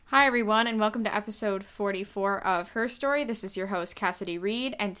Hi, everyone, and welcome to episode 44 of Her Story. This is your host, Cassidy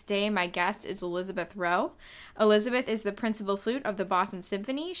Reed, and today my guest is Elizabeth Rowe. Elizabeth is the principal flute of the Boston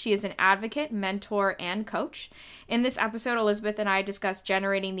Symphony. She is an advocate, mentor, and coach. In this episode, Elizabeth and I discuss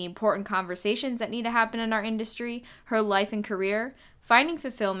generating the important conversations that need to happen in our industry, her life and career, finding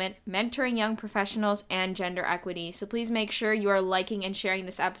fulfillment, mentoring young professionals, and gender equity. So please make sure you are liking and sharing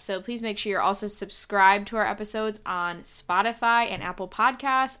this episode. Please make sure you're also subscribed to our episodes on Spotify and Apple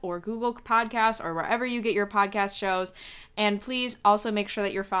Podcasts or Google Podcasts or wherever you get your podcast shows. And please also make sure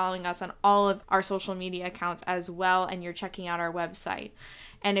that you're following us on all of our social media accounts as well, and you're checking out our website.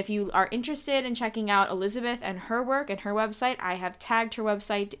 And if you are interested in checking out Elizabeth and her work and her website, I have tagged her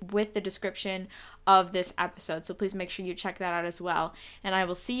website with the description of this episode. So please make sure you check that out as well. And I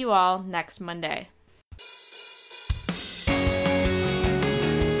will see you all next Monday.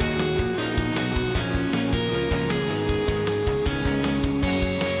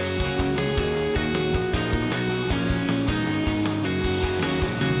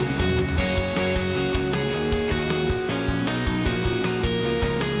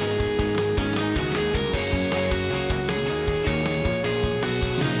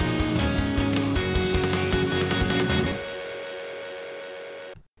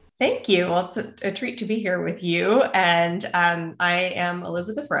 Thank you. Well, it's a treat to be here with you. And I am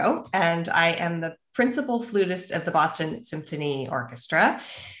Elizabeth Rowe, and I am the principal flutist of the Boston Symphony Orchestra.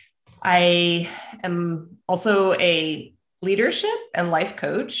 I am also a leadership and life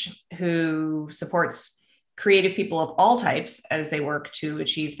coach who supports creative people of all types as they work to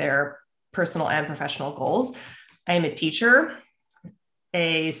achieve their personal and professional goals. I am a teacher,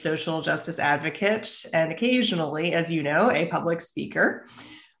 a social justice advocate, and occasionally, as you know, a public speaker.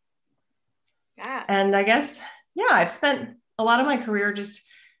 Yes. And I guess, I've spent a lot of my career just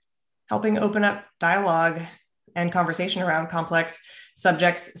helping open up dialogue and conversation around complex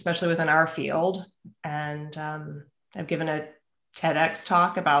subjects, especially within our field. And I've given a TEDx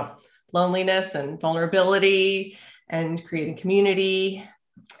talk about loneliness and vulnerability and creating community.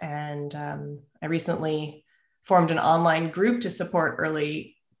 And I recently formed an online group to support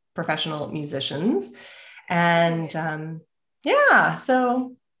early professional musicians. And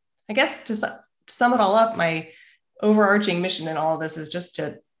so I guess to sum it all up, my overarching mission in all of this is just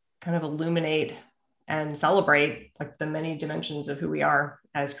to kind of illuminate and celebrate like the many dimensions of who we are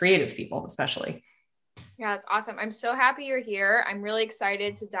as creative people, especially. Yeah, that's awesome. I'm so happy you're here. I'm really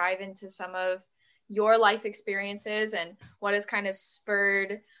excited to dive into some of your life experiences and what has kind of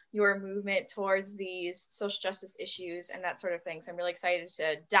spurred your movement towards these social justice issues and that sort of thing. So I'm really excited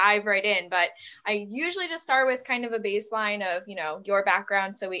to dive right in, but I usually just start with kind of a baseline of, your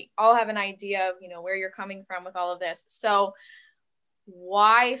background. So we all have an idea of, where you're coming from with all of this. So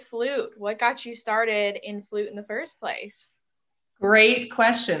why flute? What got you started in flute in the first place? Great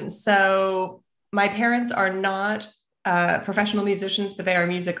question. So my parents are not professional musicians, but they are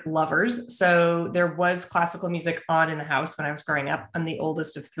music lovers. So there was classical music on in the house when I was growing up. I'm the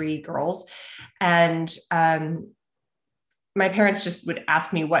oldest of three girls. And my parents just would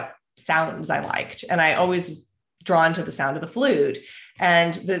ask me what sounds I liked. And I always was drawn to the sound of the flute.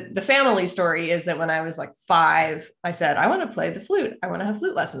 And the family story is that when I was like 5, I said, I want to play the flute. I want to have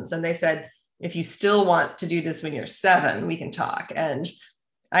flute lessons. And they said, if you still want to do this when you're 7, we can talk. And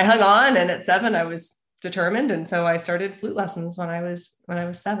I hung on. And at 7, I was determined. And so I started flute lessons when I was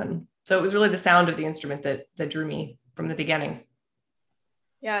 7. So it was really the sound of the instrument that drew me from the beginning.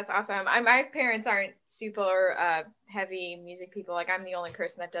 Yeah, that's awesome. My parents aren't super heavy music people. Like I'm the only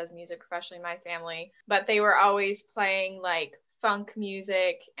person that does music professionally in my family, but they were always playing like funk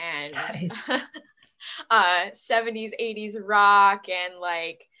music and Nice. 70s, 80s rock. And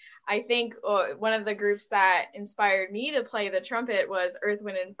like, I think one of the groups that inspired me to play the trumpet was Earth,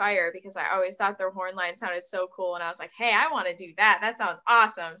 Wind and Fire, because I always thought their horn line sounded so cool. And I was like, hey, I want to do that. That sounds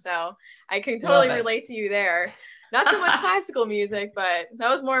awesome. So I can totally relate to you there. Not so much classical music, but that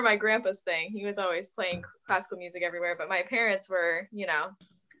was more my grandpa's thing. He was always playing classical music everywhere. But my parents were,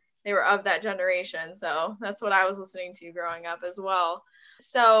 they were of that generation. So that's what I was listening to growing up as well.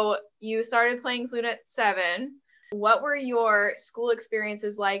 So you started playing flute at 7. What were your school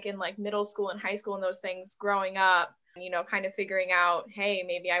experiences like in like middle school and high school and those things growing up, kind of figuring out, hey,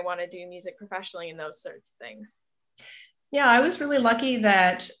 maybe I want to do music professionally and those sorts of things? Yeah, I was really lucky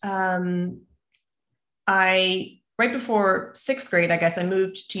that right before 6th grade, I guess, I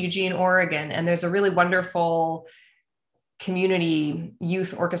moved to Eugene, Oregon, and there's a really wonderful community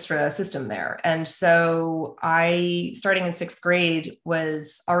youth orchestra system there. And so I, starting in 6th grade,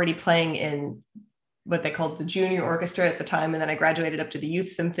 was already playing in what they called the junior orchestra at the time. And then I graduated up to the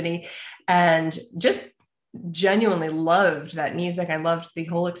youth symphony, and just genuinely loved that music. I loved the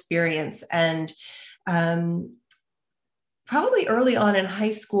whole experience. And um, probably early on in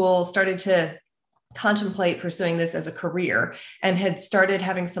high school, started to contemplate pursuing this as a career, and had started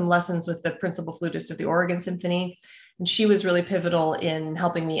having some lessons with the principal flutist of the Oregon Symphony. And she was really pivotal in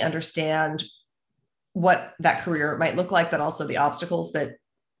helping me understand what that career might look like, but also the obstacles that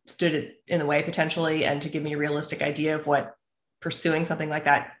stood in the way potentially, and to give me a realistic idea of what pursuing something like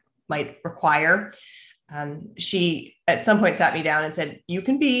that might require. She at some point sat me down and said, you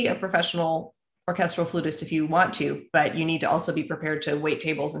can be a professional orchestral flutist if you want to, but you need to also be prepared to wait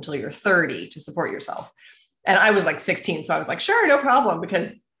tables until you're 30 to support yourself. And I was like 16. So I was like, sure, no problem,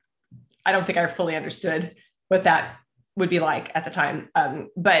 because I don't think I fully understood what that would be like at the time.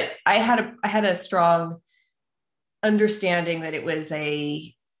 But I had a strong understanding that it was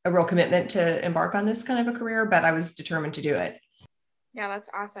a real commitment to embark on this kind of a career, but I was determined to do it. Yeah, that's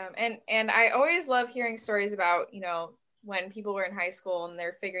awesome. And I always love hearing stories about, when people were in high school and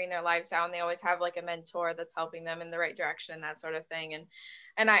they're figuring their lives out, and they always have like a mentor that's helping them in the right direction, that sort of thing.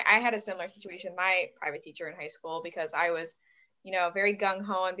 And I had a similar situation, my private teacher in high school, because I was, very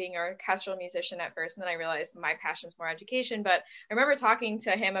gung-ho on being an orchestral musician at first. And then I realized my passion's more education. But I remember talking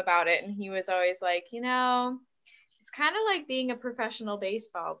to him about it, and he was always like, it's kind of like being a professional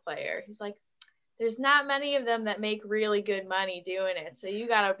baseball player. He's like, there's not many of them that make really good money doing it. So you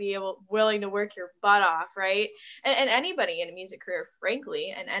got to be willing to work your butt off. Right. And anybody in a music career,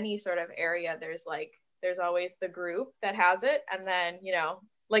 frankly, in any sort of area, there's always the group that has it. And then,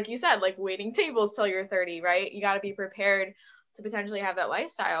 like you said, like waiting tables till you're 30, right? You got to be prepared to potentially have that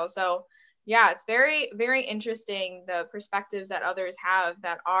lifestyle. So yeah, it's very, very interesting, the perspectives that others have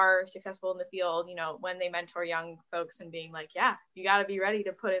that are successful in the field, when they mentor young folks, and being like, yeah, you got to be ready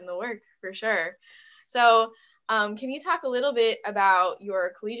to put in the work for sure. So can you talk a little bit about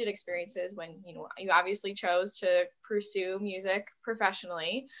your collegiate experiences when, you obviously chose to pursue music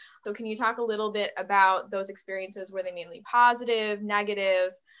professionally? So can you talk a little bit about those experiences? Were they mainly positive,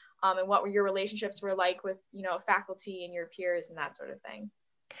 negative, and what were your relationships were like with, faculty and your peers and that sort of thing?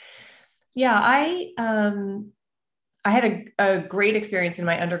 Yeah, I had a great experience in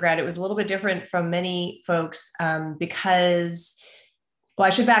my undergrad. It was a little bit different from many folks because, well, I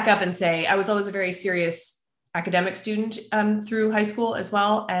should back up and say I was always a very serious academic student through high school as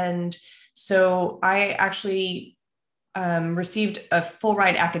well. And so I actually received a full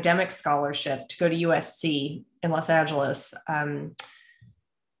ride academic scholarship to go to USC in Los Angeles.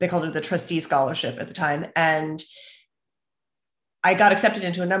 They called it the trustee scholarship at the time. And I got accepted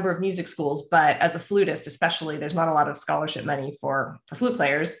into a number of music schools, but as a flutist, especially, there's not a lot of scholarship money for flute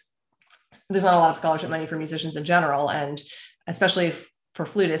players. There's not a lot of scholarship money for musicians in general, and especially for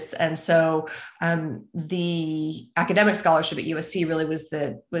flutists. And so the academic scholarship at USC really was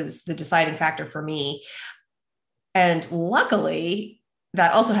the deciding factor for me. And luckily,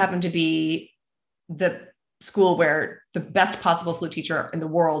 that also happened to be the school where the best possible flute teacher in the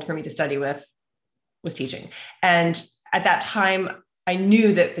world for me to study with was teaching. And at that time, I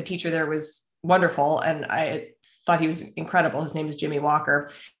knew that the teacher there was wonderful, and I thought he was incredible. His name is Jimmy Walker,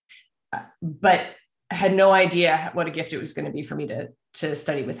 but I had no idea what a gift it was going to be for me to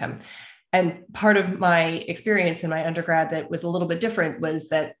study with him. And part of my experience in my undergrad that was a little bit different was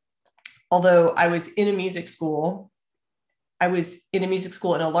that although I was in a music school, I was in a music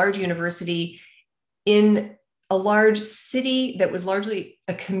school in a large university in a large city that was largely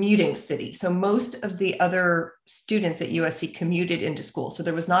a commuting city. So most of the other students at USC commuted into school. So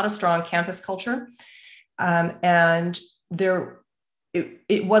there was not a strong campus culture. And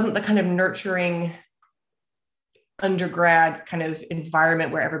it wasn't the kind of nurturing undergrad kind of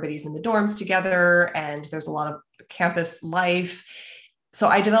environment where everybody's in the dorms together and there's a lot of campus life. So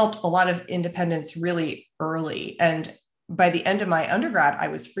I developed a lot of independence really early. And by the end of my undergrad, I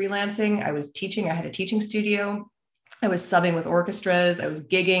was freelancing, I was teaching, I had a teaching studio, I was subbing with orchestras, I was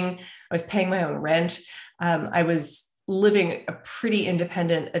gigging, I was paying my own rent. I was living a pretty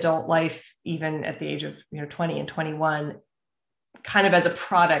independent adult life, even at the age of 20 and 21, kind of as a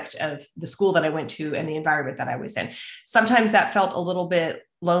product of the school that I went to and the environment that I was in. Sometimes that felt a little bit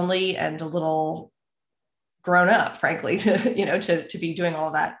lonely and a little grown up, frankly, to be doing all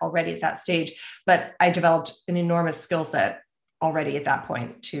of that already at that stage. But I developed an enormous skill set already at that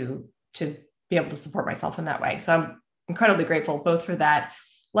point to be able to support myself in that way. So I'm incredibly grateful both for that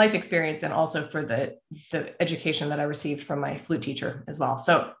life experience and also for the education that I received from my flute teacher as well.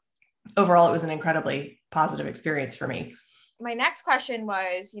 So overall, it was an incredibly positive experience for me. My next question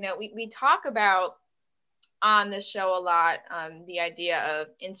was, we talk about on this show a lot, the idea of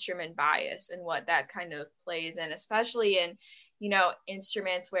instrument bias and what that kind of plays in, especially in,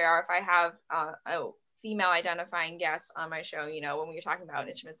 instruments where if I have a female identifying guests on my show, you know, when we were talking about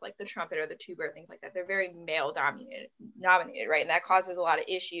instruments like the trumpet or the tuba or things like that, they're very male dominated, right? And that causes a lot of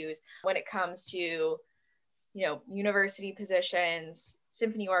issues when it comes to, you know, university positions,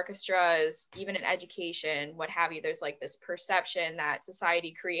 symphony orchestras, even in education, what have you. There's like this perception that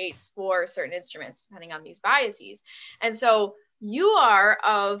society creates for certain instruments depending on these biases. And so you're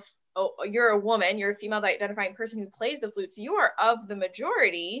a woman, you're a female identifying person who plays the flute, so you are of the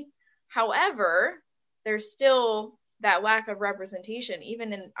majority. However, there's still that lack of representation,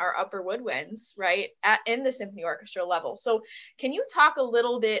 even in our upper woodwinds, right, in the symphony orchestra level. So can you talk a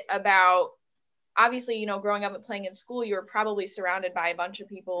little bit about, obviously, you know, growing up and playing in school, you were probably surrounded by a bunch of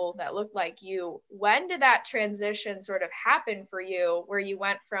people that looked like you. When did that transition sort of happen for you, where you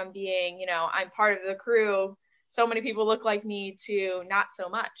went from being, you know, I'm part of the crew, so many people look like me, to not so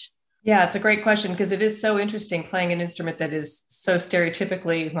much? Yeah, it's a great question, because it is so interesting playing an instrument that is so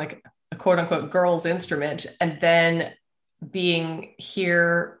stereotypically like a quote unquote girl's instrument, and then being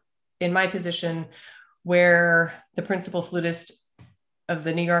here in my position where the principal flutist of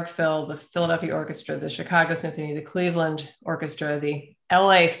the New York Phil, the Philadelphia Orchestra, the Chicago Symphony, the Cleveland Orchestra, the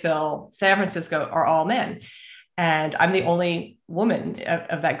LA Phil, San Francisco are all men. And I'm the only woman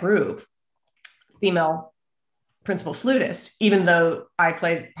of that group, female principal flutist, even though I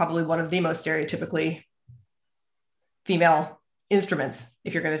played probably one of the most stereotypically female instruments,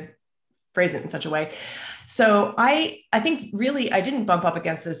 if you're going to phrase it in such a way. So I think really I didn't bump up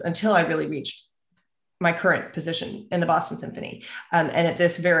against this until I really reached my current position in the Boston Symphony, and at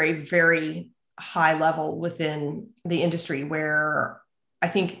this very, very high level within the industry, where I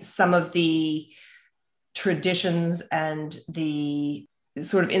think some of the traditions and the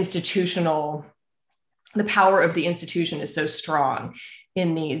sort of the power of the institution is so strong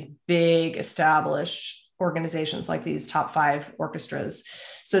in these big established organizations like these top 5 orchestras.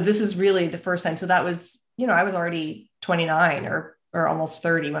 So this is really the first time. So that was, you know, I was already 29 or almost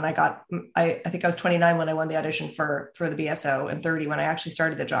 30 when I think I was 29 when I won the audition for the BSO, and 30 when I actually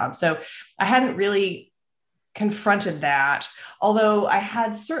started the job. So I hadn't really confronted that, although I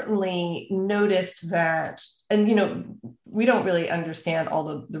had certainly noticed that, and, you know, we don't really understand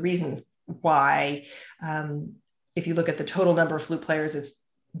all the reasons why. If you look at the total number of flute players, it's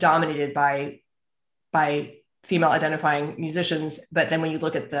dominated by female identifying musicians. But then when you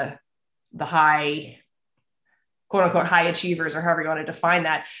look at the high, quote unquote, high achievers, or however you want to define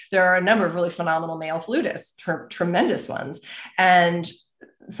that, there are a number of really phenomenal male flutists, tremendous ones. And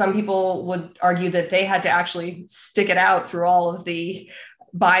some people would argue that they had to actually stick it out through all of the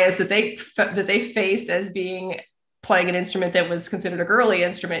bias that they faced as playing an instrument that was considered a girly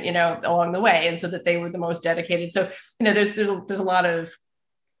instrument, you know, along the way. And so that they were the most dedicated. So, you know, there's a lot of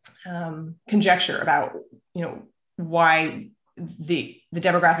conjecture about, you know, why the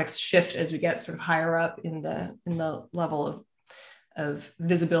demographics shift as we get sort of higher up in the level of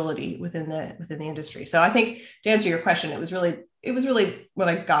visibility within the industry. So I think, to answer your question, it was really when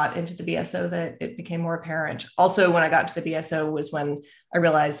I got into the BSO that it became more apparent. Also, when I got to the BSO was when I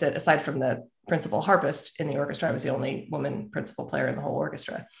realized that aside from the principal harpist in the orchestra, I was the only woman principal player in the whole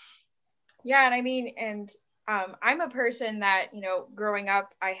orchestra. Yeah. And I mean, I'm a person that, you know, growing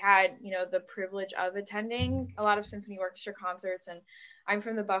up, I had, you know, the privilege of attending a lot of symphony orchestra concerts, and I'm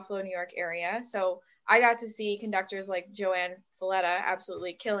from the Buffalo, New York area. So I got to see conductors like Joanne Falletta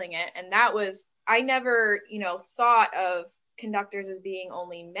absolutely killing it. And I never, you know, thought of conductors as being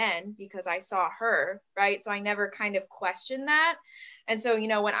only men because I saw her, right? So I never kind of questioned that. And so, you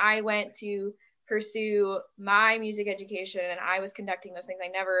know, when I went to pursue my music education and I was conducting those things, I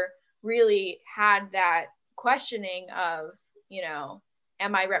never really had that questioning of, you know,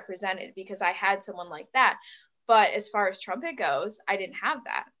 am I represented, because I had someone like that. But as far as trumpet goes, I didn't have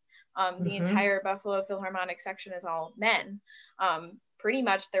that. The entire Buffalo Philharmonic section is all men. Pretty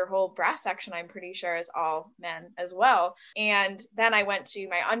much their whole brass section, I'm pretty sure, is all men as well. And then I went to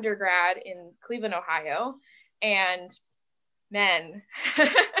my undergrad in Cleveland, Ohio, and men,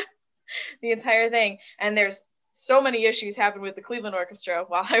 the entire thing. And there's so many issues happened with the Cleveland Orchestra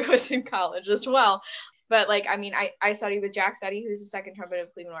while I was in college as well. But like, I mean, I studied with Jack Steady, who's the second trumpet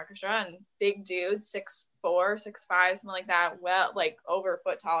of Cleveland Orchestra, and big dude, 6'4", 6'5", something like that. Well, like over a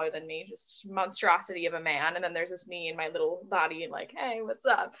foot taller than me, just monstrosity of a man. And then there's just me and my little body, and like, hey, what's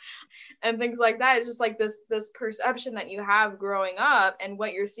up? And things like that. It's just like this perception that you have growing up, and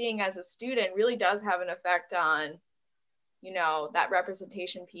what you're seeing as a student really does have an effect on, you know, that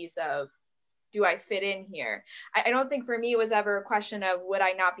representation piece of, do I fit in here? I don't think for me it was ever a question of would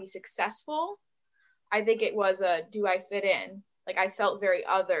I not be successful? I think it was a, do I fit in? Like, I felt very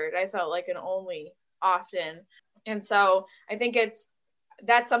othered. I felt like an only often. And so I think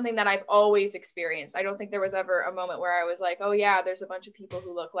that's something that I've always experienced. I don't think there was ever a moment where I was like, oh yeah, there's a bunch of people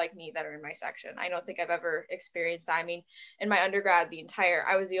who look like me that are in my section. I don't think I've ever experienced that. I mean, in my undergrad,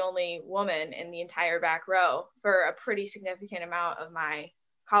 I was the only woman in the entire back row for a pretty significant amount of my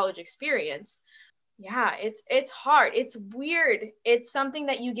college experience. Yeah, it's hard. It's weird. It's something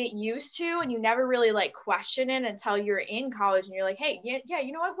that you get used to and you never really like question it until you're in college and you're like, hey, yeah,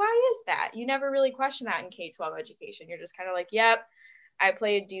 you know what? Why is that? You never really question that in K-12 education. You're just kind of like, yep, I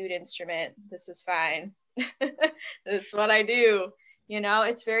play a dude instrument. This is fine. That's what I do. You know,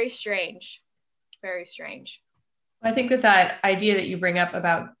 it's very strange. Very strange. I think that idea that you bring up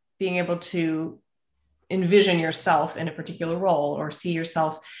about being able to envision yourself in a particular role or see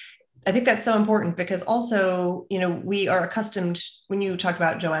yourself, I think that's so important because also, you know, we are accustomed, when you talk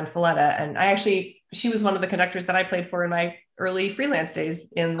about Joanne Falletta, and she was one of the conductors that I played for in my early freelance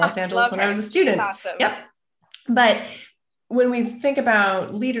days in Los Angeles when I was a student. Awesome. Yep. But when we think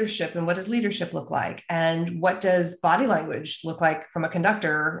about leadership and what does leadership look like and what does body language look like from a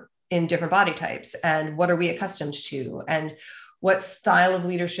conductor in different body types, and what are we accustomed to, and what style of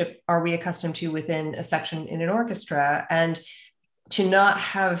leadership are we accustomed to within a section in an orchestra, and to not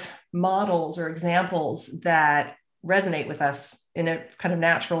have models or examples that resonate with us in a kind of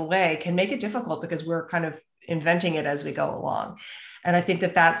natural way can make it difficult because we're kind of inventing it as we go along. And I think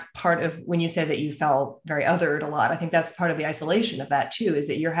that that's part of when you say that you felt very othered a lot, I think that's part of the isolation of that too, is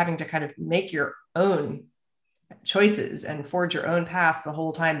that you're having to kind of make your own choices and forge your own path the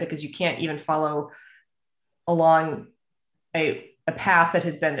whole time because you can't even follow along a path that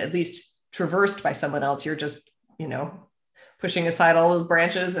has been at least traversed by someone else. You're just, you know, pushing aside all those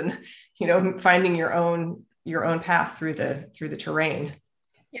branches and, you know, finding your own path through the terrain.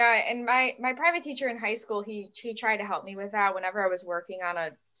 Yeah, and my private teacher in high school, he tried to help me with that whenever I was working on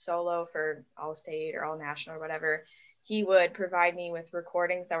a solo for All State or All National or whatever. He would provide me with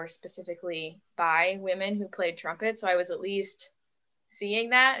recordings that were specifically by women who played trumpet, so I was at least seeing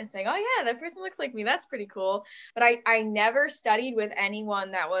that and saying, oh yeah, that person looks like me, that's pretty cool. But I never studied with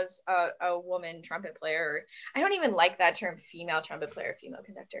anyone that was a woman trumpet player. I don't even like that term, female trumpet player, female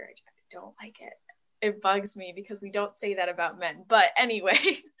conductor. I don't like it. It bugs me because we don't say that about men. But anyway,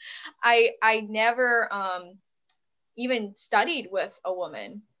 I never even studied with a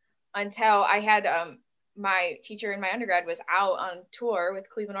woman until I had my teacher in my undergrad was out on tour with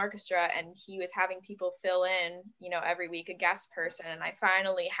Cleveland Orchestra, and he was having people fill in, you know, every week, a guest person. And I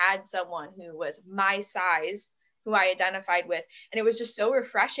finally had someone who was my size, who I identified with. And it was just so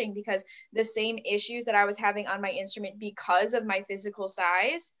refreshing because the same issues that I was having on my instrument because of my physical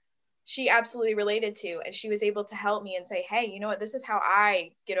size, she absolutely related to. And she was able to help me and say, hey, you know what, this is how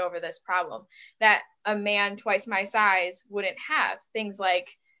I get over this problem that a man twice my size wouldn't have. Things like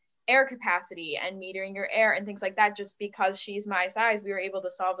air capacity and metering your air and things like that. Just because she's my size, we were able to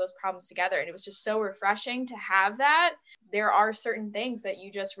solve those problems together. And it was just so refreshing to have that. There are certain things that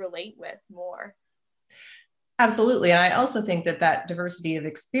you just relate with more. Absolutely. And I also think that diversity of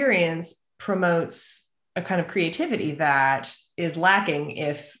experience promotes a kind of creativity that is lacking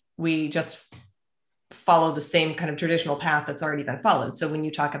if we just follow the same kind of traditional path that's already been followed. So when you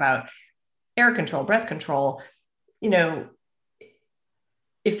talk about air control, breath control, you know,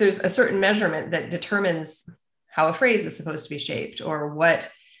 if there's a certain measurement that determines how a phrase is supposed to be shaped or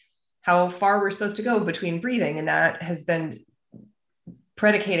how far we're supposed to go between breathing, and that has been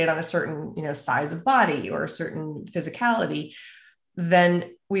predicated on a certain, you know, size of body or a certain physicality, then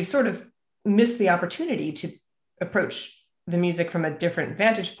we've sort of missed the opportunity to approach the music from a different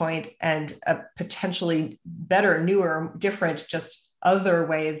vantage point and a potentially better, newer, different, just other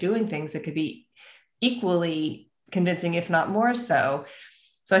way of doing things that could be equally convincing, if not more so.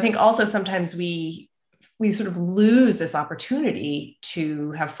 So I think also sometimes we sort of lose this opportunity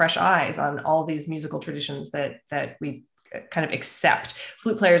to have fresh eyes on all these musical traditions that we kind of accept.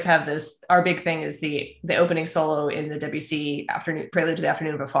 Flute players have this, our big thing is the opening solo in the Debussy Prelude to the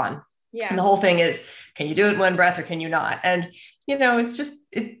Afternoon of a Faun. Yeah. And the whole thing is, can you do it in one breath or can you not? And, you know, it's just,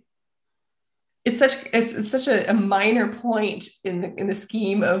 it's such a minor point in the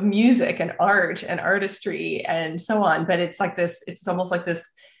scheme of music and art and artistry and so on. But it's like this, it's almost like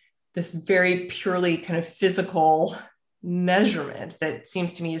this very purely kind of physical measurement that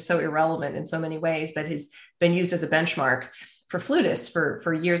seems to me is so irrelevant in so many ways, but has been used as a benchmark for flutists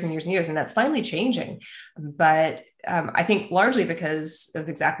for years and years and years. And that's finally changing. But I think largely because of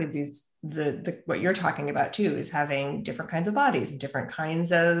exactly what you're talking about too, is having different kinds of bodies and different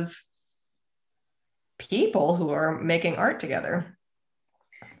kinds of people who are making art together.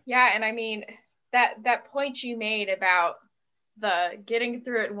 Yeah. And I mean, that point you made about the getting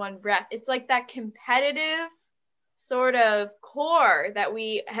through it in one breath, it's like that competitive sort of core that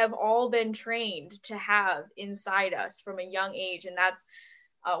we have all been trained to have inside us from a young age. And that's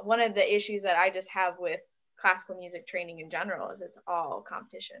one of the issues that I just have with classical music training in general, is it's all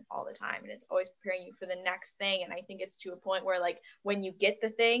competition all the time, and it's always preparing you for the next thing. And I think it's to a point where, like, when you get the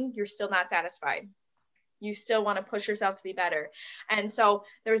thing, you're still not satisfied. You still want to push yourself to be better. And so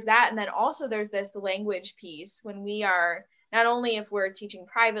there's that. And then also there's this language piece when we are, not only if we're teaching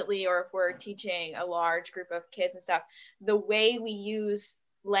privately or if we're teaching a large group of kids and stuff, the way we use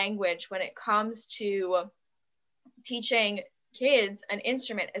language when it comes to teaching kids an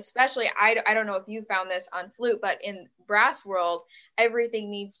instrument, especially, I don't know if you found this on flute, but in brass world,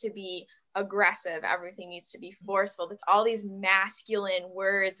 everything needs to be aggressive, everything needs to be forceful. It's all these masculine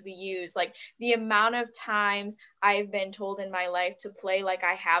words we use. Like, the amount of times I've been told in my life to play like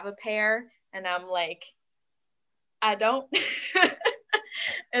I have a pair, and I'm like, I don't.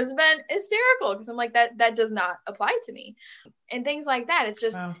 It's been hysterical, because I'm like, that does not apply to me, and things like that. It's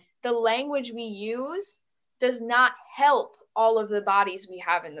just, wow. The language we use does not help all of the bodies we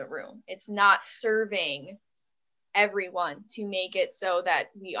have in the room. It's not serving everyone to make it so that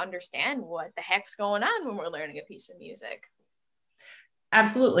we understand what the heck's going on when we're learning a piece of music.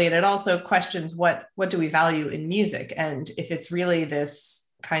 Absolutely. And it also questions what do we value in music? And if it's really this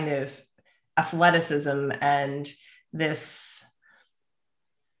kind of athleticism and this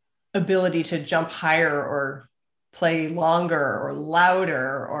ability to jump higher or play longer or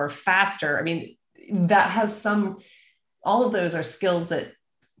louder or faster, I mean, that has all of those are skills that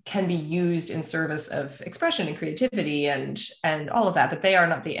can be used in service of expression and creativity and all of that, but they are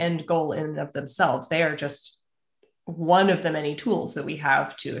not the end goal in and of themselves. They are just one of the many tools that we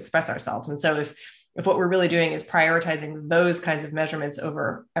have to express ourselves. And so if what we're really doing is prioritizing those kinds of measurements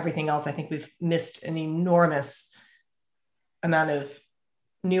over everything else, I think we've missed an enormous amount of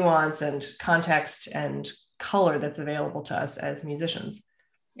nuance and context and color that's available to us as musicians.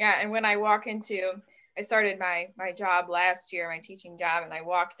 Yeah. And when I started my job last year, my teaching job, and I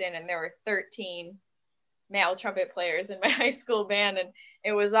walked in and there were 13 male trumpet players in my high school band, and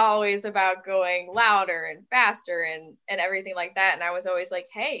it was always about going louder and faster and everything like that. And I was always like,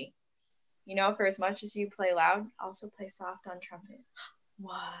 hey, for as much as you play loud, also play soft on trumpet.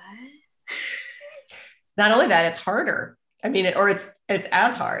 What? Not only that, it's harder. I mean, it's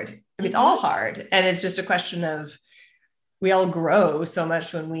as hard. I mean, it's all hard. And it's just a question of, we all grow so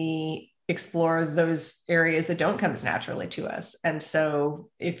much when we explore those areas that don't come as naturally to us. And so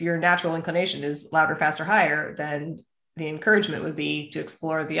if your natural inclination is louder, faster, higher, then the encouragement would be to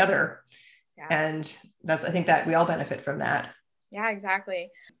explore the other. Yeah. And I think that we all benefit from that. Yeah, exactly.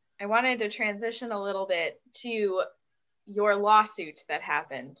 I wanted to transition a little bit to your lawsuit that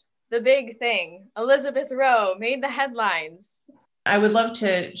happened. The big thing, Elizabeth Rowe made the headlines. I would love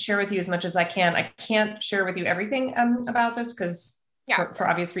to share with you as much as I can. I can't share with you everything about this because for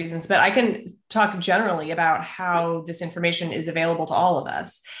obvious reasons, but I can talk generally about how this information is available to all of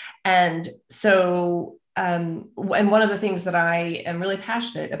us. And so, and one of the things that I am really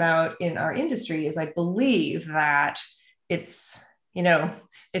passionate about in our industry is I believe that it's,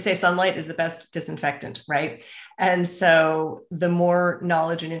 they say sunlight is the best disinfectant, right? And so the more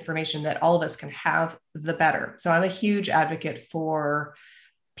knowledge and information that all of us can have, the better. So I'm a huge advocate for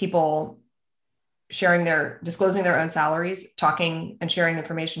people disclosing their own salaries, talking and sharing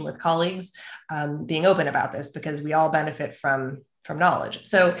information with colleagues, being open about this, because we all benefit from knowledge.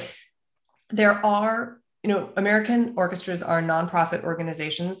 So there are, American orchestras are nonprofit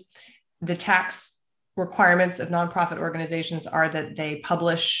organizations. The tax requirements of nonprofit organizations are that they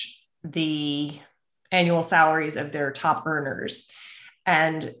publish the annual salaries of their top earners.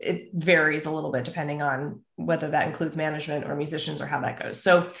 And it varies a little bit depending on whether that includes management or musicians or how that goes.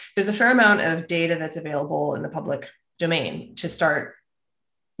 So there's a fair amount of data that's available in the public domain to start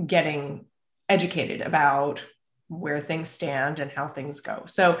getting educated about where things stand and how things go.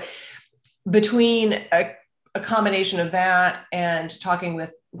 So between a combination of that and talking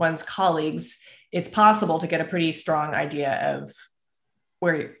with one's colleagues, it's possible to get a pretty strong idea of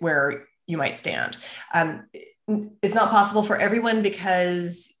where you might stand. It's not possible for everyone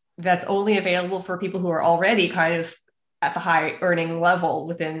because that's only available for people who are already kind of at the high earning level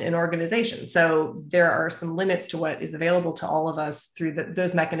within an organization. So there are some limits to what is available to all of us through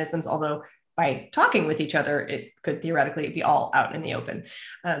those mechanisms, although by talking with each other, it could theoretically be all out in the open.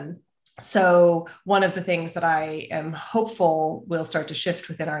 So one of the things that I am hopeful will start to shift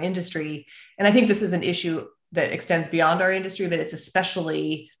within our industry, and I think this is an issue that extends beyond our industry, but it's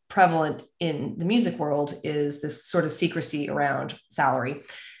especially prevalent in the music world, is this sort of secrecy around salary.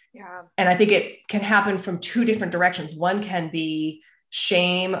 Yeah. And I think it can happen from two different directions. One can be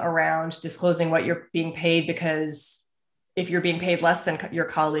shame around disclosing what you're being paid, because if you're being paid less than your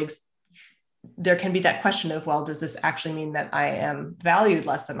colleagues, there can be that question of, well, does this actually mean that I am valued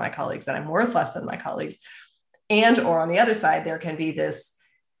less than my colleagues, that I'm worth less than my colleagues? And, or on the other side, there can be this,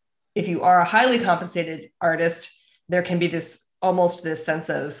 if you are a highly compensated artist, there can be this almost this sense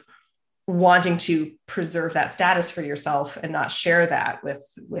of wanting to preserve that status for yourself and not share that with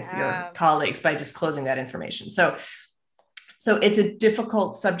your colleagues by disclosing that information. So it's a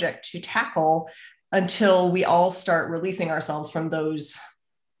difficult subject to tackle until we all start releasing ourselves from those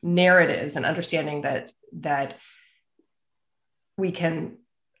narratives and understanding that we can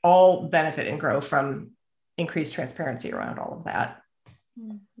all benefit and grow from increased transparency around all of that.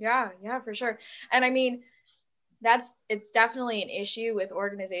 Yeah, for sure. And I mean, it's definitely an issue with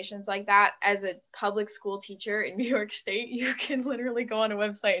organizations like that. As a public school teacher in New York State, you can literally go on a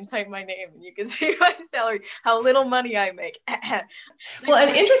website and type my name and you can see my salary, how little money I make. Well,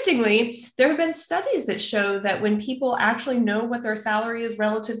 and interestingly, there have been studies that show that when people actually know what their salary is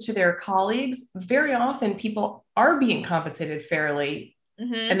relative to their colleagues, very often people are being compensated fairly.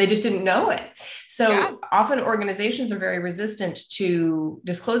 And they just didn't know it. So often organizations are very resistant to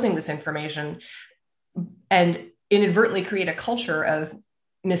disclosing this information and inadvertently create a culture of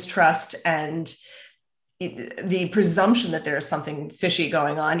mistrust and the presumption that there's something fishy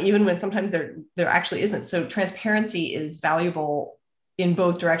going on, even when sometimes there actually isn't. So transparency is valuable in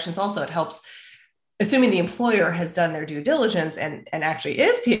both directions. Also, it helps, assuming the employer has done their due diligence and actually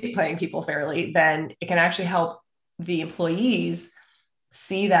is paying people fairly, then it can actually help the employees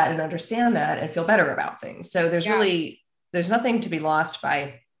see that and understand that and feel better about things. So there's nothing to be lost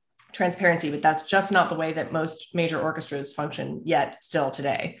by transparency, but that's just not the way that most major orchestras function yet still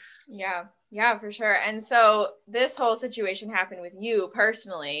today. Yeah, for sure. And so this whole situation happened with you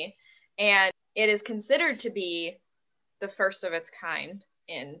personally, and it is considered to be the first of its kind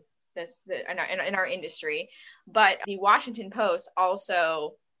in our industry. But the Washington Post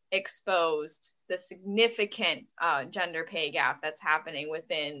also exposed the significant gender pay gap that's happening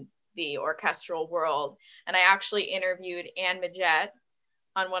within the orchestral world. And I actually interviewed Anne Midgett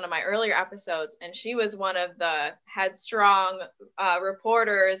on one of my earlier episodes, and she was one of the headstrong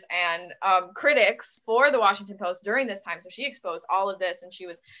reporters and critics for the Washington Post during this time. So she exposed all of this, and she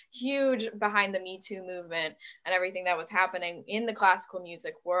was huge behind the Me Too movement and everything that was happening in the classical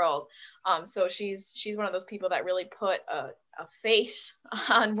music world. So she's one of those people that really put a face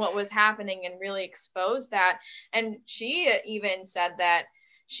on what was happening and really exposed that. And she even said that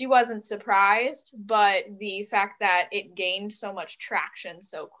she wasn't surprised, but the fact that it gained so much traction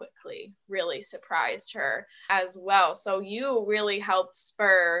so quickly really surprised her as well. So you really helped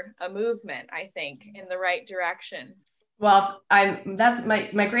spur a movement, I think, in the right direction. Well, that's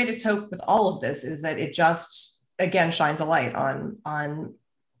my greatest hope with all of this, is that it just, again, shines a light on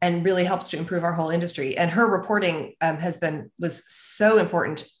and really helps to improve our whole industry. And her reporting was so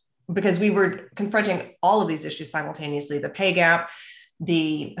important, because we were confronting all of these issues simultaneously: the pay gap,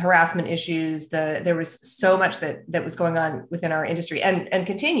 the harassment issues, there was so much that was going on within our industry and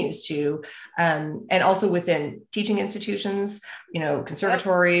continues to, and also within teaching institutions,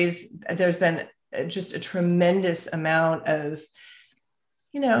 conservatories. There's been just a tremendous amount of,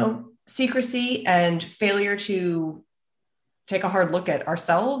 secrecy and failure to take a hard look at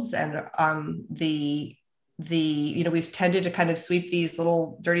ourselves. And we've tended to kind of sweep these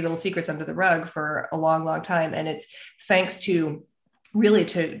dirty little secrets under the rug for a long, long time. And it's thanks to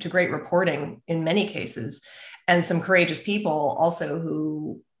great reporting in many cases, and some courageous people also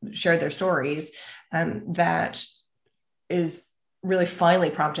who shared their stories, that is really finally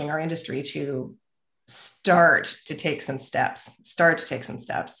prompting our industry to start to take some steps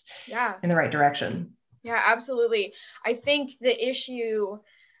in the right direction. Yeah, absolutely. I think the issue,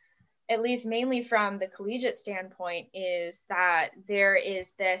 at least mainly from the collegiate standpoint, is that there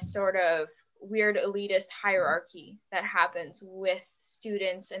is this sort of weird elitist hierarchy that happens with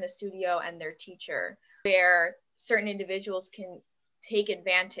students in a studio and their teacher, where certain individuals can take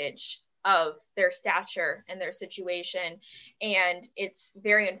advantage of their stature and their situation. And it's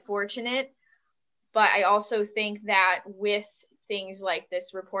very unfortunate. But I also think that with things like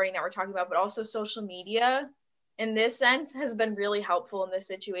this reporting that we're talking about, but also social media in this sense has been really helpful in this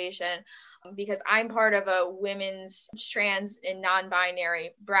situation, because I'm part of a women's trans and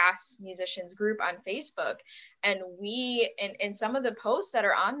non-binary brass musicians group on Facebook. And and some of the posts that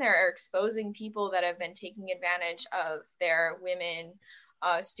are on there are exposing people that have been taking advantage of their women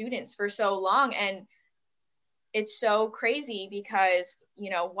students for so long. And it's so crazy because,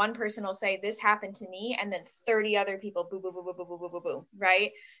 one person will say, this happened to me, and then 30 other people, boo, boo, boo, boo, boo, boo, boo, boo, boo,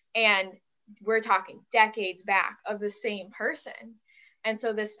 right? And we're talking decades back of the same person. And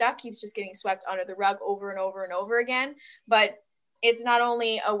so this stuff keeps just getting swept under the rug over and over and over again. But it's not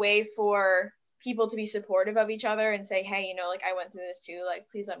only a way for people to be supportive of each other and say, hey, you know, like I went through this too, like,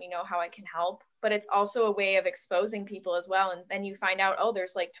 please let me know how I can help. But it's also a way of exposing people as well. And then you find out, oh,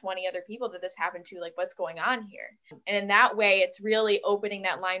 there's like 20 other people that this happened to, like what's going on here. And in that way, it's really opening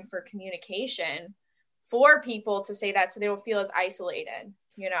that line for communication for people to say that so they don't feel as isolated,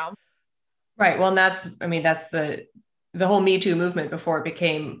 you know? Right. Well, and that's the whole Me Too movement before it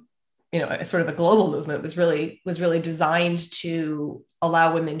became, you know, a sort of a global movement was really designed to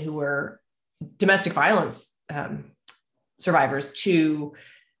allow women who were domestic violence survivors to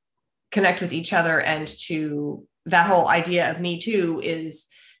connect with each other. And to that whole idea of Me Too is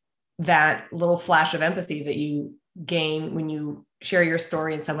that little flash of empathy that you gain when you share your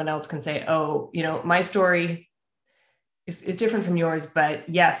story and someone else can say, oh, you know, my story is different from yours, but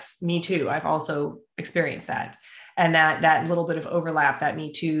yes, me too. I've also experienced that. And that little bit of overlap, that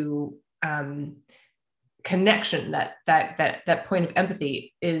Me Too connection, that point of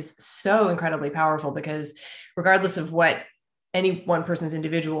empathy is so incredibly powerful, because regardless of what any one person's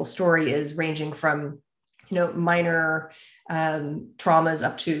individual story is, ranging from, you know, minor traumas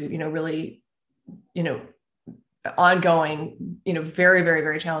up to, you know, really, you know, ongoing, you know, very, very,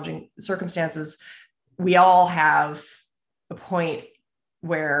 very challenging circumstances, we all have a point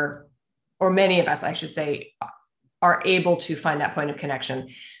where, or many of us, I should say, are able to find that point of connection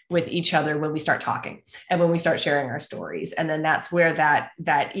with each other when we start talking and when we start sharing our stories. And then that's where that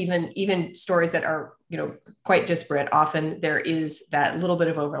even stories that are, you know, quite disparate, often there is that little bit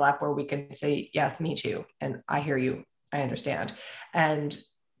of overlap where we can say, yes, me too. And I hear you, I understand. And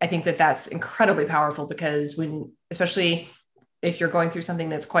I think that that's incredibly powerful, because when, especially if you're going through something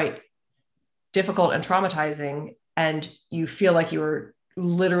that's quite difficult and traumatizing, and you feel like you're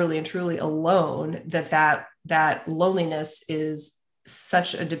literally and truly alone, that loneliness is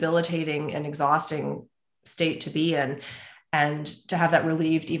such a debilitating and exhausting state to be in. And to have that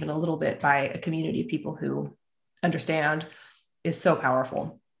relieved even a little bit by a community of people who understand is so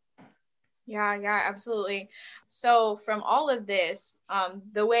powerful. Yeah, absolutely. So from all of this,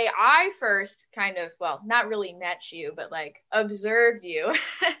 the way I first kind of, well, not really met you, but like observed you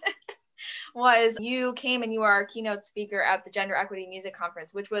was you came and you were our keynote speaker at the Gender Equity Music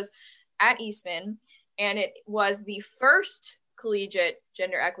Conference, which was at Eastman. And it was the first collegiate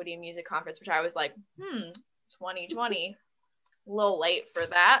gender equity music conference, which I was like, 2020, a little late for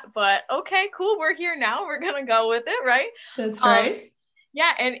that, but okay, cool. We're here now. We're going to go with it. Right. That's right.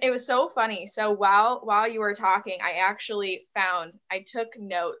 Yeah. And it was so funny. So while you were talking, I took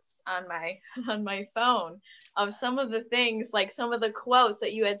notes on my phone of some of the things, like some of the quotes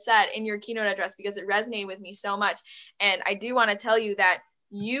that you had said in your keynote address, because it resonated with me so much. And I do want to tell you that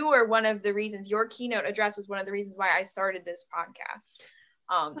you were one of the reasons, your keynote address was one of the reasons why I started this podcast.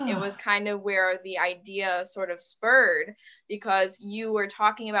 It was kind of where the idea sort of spurred, because you were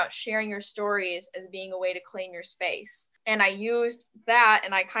talking about sharing your stories as being a way to claim your space. And I used that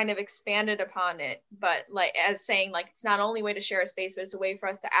and I kind of expanded upon it, but like as saying, like, it's not only a way to share a space, but it's a way for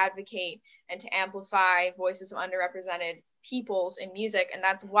us to advocate and to amplify voices of underrepresented peoples in music. And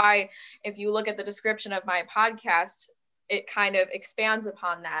that's why, if you look at the description of my podcast, it kind of expands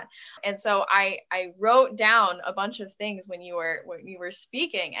upon that. And so I wrote down a bunch of things when you were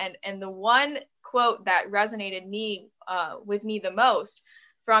speaking, and the one quote that resonated with me the most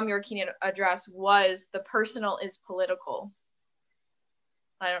from your keynote address was, "The personal is political."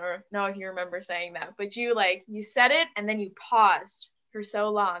 I don't know if you remember saying that, but you said it and then you paused for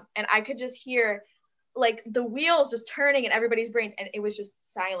so long, and I could just hear like the wheels just turning in everybody's brains, and it was just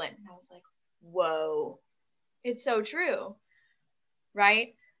silent. And I was like, whoa. It's so true,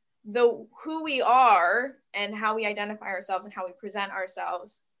 right? Who we are and how we identify ourselves and how we present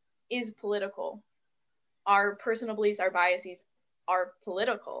ourselves is political. Our personal beliefs, our biases are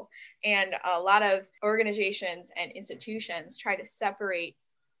political. And a lot of organizations and institutions try to separate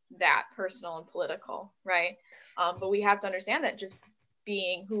that personal and political, right? But we have to understand that just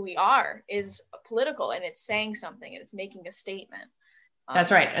being who we are is political, and it's saying something and it's making a statement.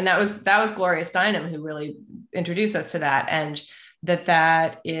 That's right. And that was Gloria Steinem who really introduced us to that. And that's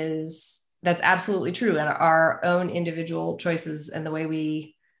absolutely true. And our own individual choices and the way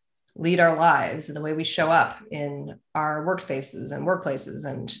we lead our lives and the way we show up in our workspaces and workplaces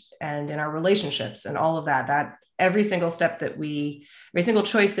and in our relationships and all of that every single choice that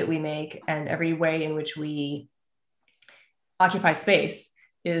we make and every way in which we occupy space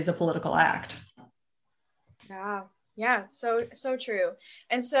is a political act. Yeah, so true.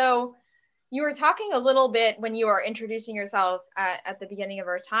 And so You were talking a little bit when you were introducing yourself at the beginning of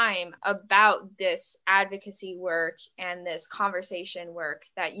our time about this advocacy work and this conversation work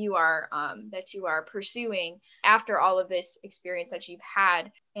that you are pursuing after all of this experience that you've had,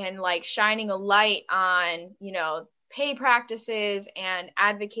 and like shining a light on, you know, pay practices and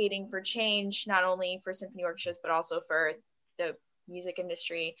advocating for change, not only for symphony orchestras, but also for the music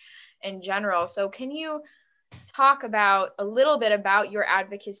industry in general. So can you talk about a little bit about your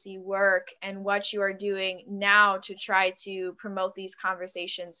advocacy work and what you are doing now to try to promote these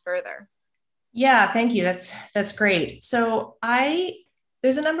conversations further? Yeah, thank you. That's great. So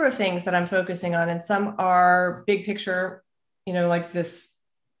there's a number of things that I'm focusing on, and some are big picture, you know, like this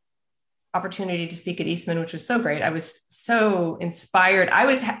opportunity to speak at Eastman, which was so great. I was so inspired. I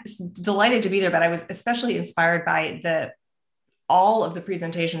was delighted to be there, but I was especially inspired by all of the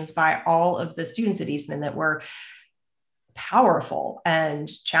presentations by all of the students at Eastman that were powerful and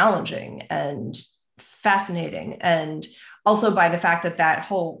challenging and fascinating. And also by the fact that that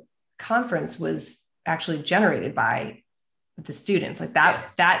whole conference was actually generated by the students, like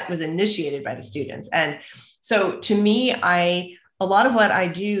that was initiated by the students. And so to me, a lot of what I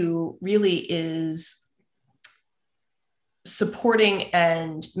do really is supporting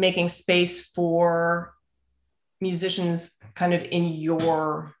and making space for musicians kind of in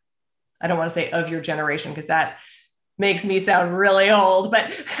your, I don't want to say of your generation, because that makes me sound really old, but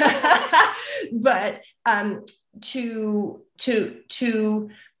to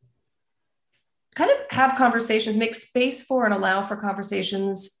kind of have conversations, make space for and allow for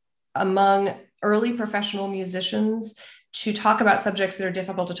conversations among early professional musicians to talk about subjects that are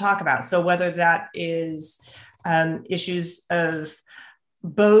difficult to talk about. So whether that is issues of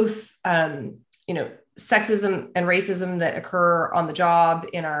both, you know, sexism and racism that occur on the job,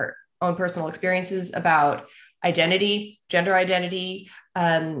 in our own personal experiences about identity, gender identity,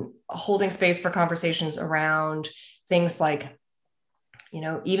 holding space for conversations around things like, you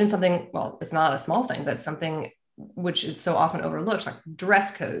know, even something, well, it's not a small thing, but something which is so often overlooked, like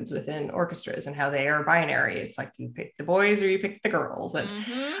dress codes within orchestras and how they are binary. It's like you pick the boys or you pick the girls,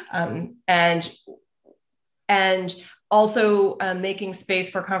 and and also making space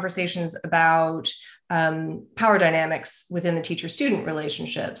for conversations about power dynamics within the teacher-student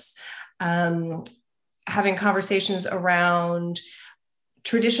relationships, having conversations around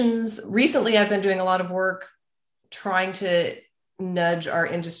traditions. Recently, I've been doing a lot of work trying to nudge our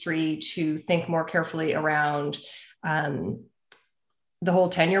industry to think more carefully around the whole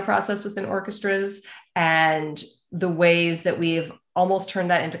tenure process within orchestras and the ways that we've almost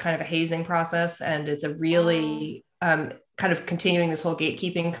turned that into kind of a hazing process. And it's a really kind of continuing this whole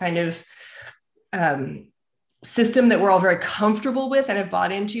gatekeeping kind of system that we're all very comfortable with and have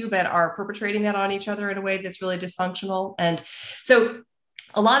bought into, but are perpetrating that on each other in a way that's really dysfunctional. And so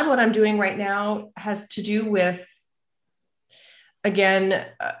a lot of what I'm doing right now has to do with, again,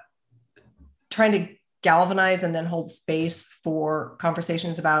 trying to galvanize and then hold space for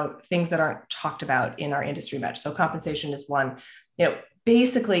conversations about things that aren't talked about in our industry much. So compensation is one, you know,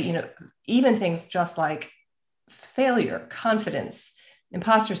 basically, you know, even things just like failure, confidence,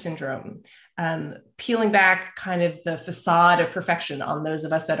 imposter syndrome, peeling back kind of the facade of perfection on those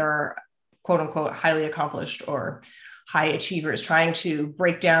of us that are quote unquote highly accomplished or high achievers, trying to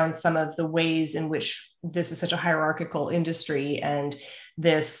break down some of the ways in which this is such a hierarchical industry, and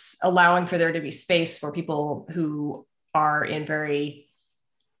this allowing for there to be space for people who are in very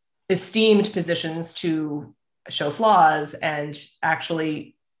esteemed positions to show flaws and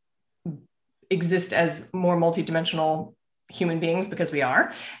actually exist as more multidimensional human beings, because we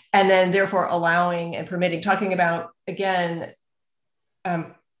are. And then therefore allowing and permitting, talking about, again,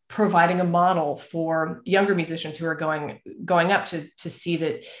 providing a model for younger musicians who are going up to see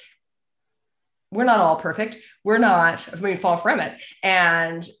that we're not all perfect. We're not, we fall from it.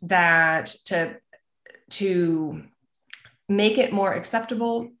 And that to make it more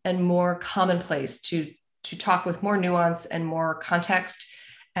acceptable and more commonplace to talk with more nuance and more context,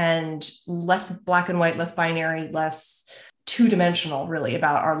 and less black and white, less binary, less two-dimensional really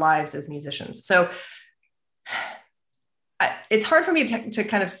about our lives as musicians. So it's hard for me to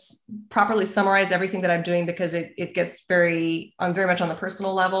kind of properly summarize everything that I'm doing, because it gets very much on the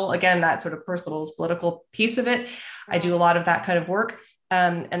personal level. Again, that sort of personal political piece of it. I do a lot of that kind of work.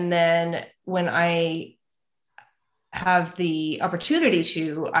 And then when I have the opportunity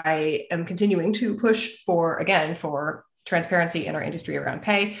to, I am continuing to push for transparency in our industry around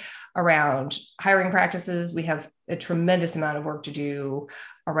pay, around hiring practices. We have a tremendous amount of work to do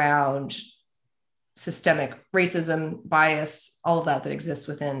around systemic racism, bias, all of that exists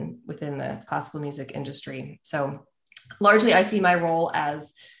within the classical music industry. So largely I see my role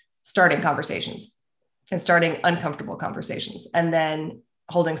as starting conversations and starting uncomfortable conversations, and then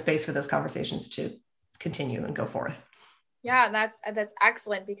holding space for those conversations to continue and go forth. Yeah, that's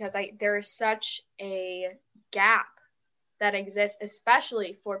excellent, because there is such a gap that exists,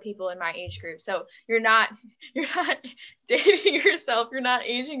 especially for people in my age group. So you're not dating yourself, you're not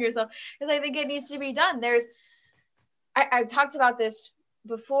aging yourself, because I think it needs to be done. I've talked about this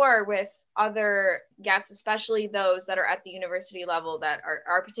before with other guests, especially those that are at the university level that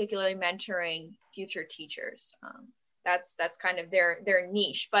are particularly mentoring future teachers. That's kind of their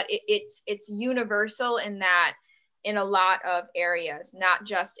niche, but it's universal in that, in a lot of areas, not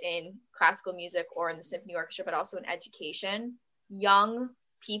just in classical music or in the symphony orchestra, but also in education, young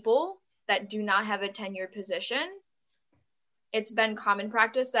people that do not have a tenured position, it's been common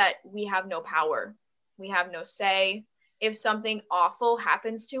practice that we have no power. We have no say. If something awful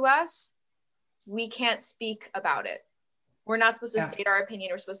happens to us, we can't speak about it. We're not supposed to state our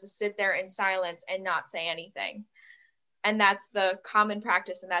opinion. We're supposed to sit there in silence and not say anything. And that's the common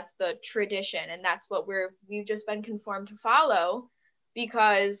practice, and that's the tradition, and that's what we've just been conformed to follow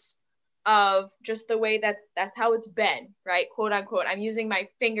because of just the way that's how it's been, right? Quote unquote. I'm using my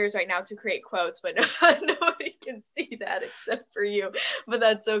fingers right now to create quotes, but nobody can see that except for you, but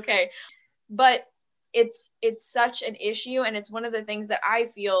that's okay. But it's such an issue, and it's one of the things that I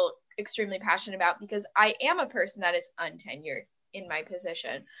feel extremely passionate about, because I am a person that is untenured in my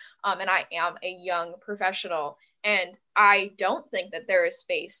position, and I am a young professional, and I don't think that there is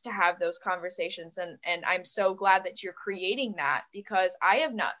space to have those conversations, and I'm so glad that you're creating that, because I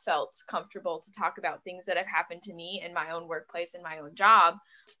have not felt comfortable to talk about things that have happened to me in my own workplace, in my own job.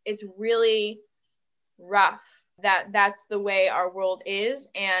 It's really rough that's the way our world is.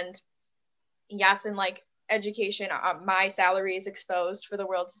 And yes, in like education, my salary is exposed for the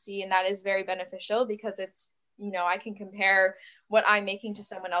world to see, and that is very beneficial, because it's, I can compare what I'm making to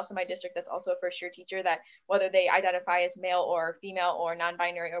someone else in my district that's also a first year teacher, that whether they identify as male or female or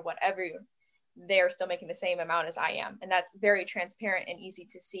non-binary or whatever, they're still making the same amount as I am. And that's very transparent and easy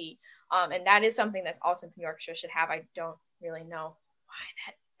to see. And that is something that's all symphony orchestra should have. I don't really know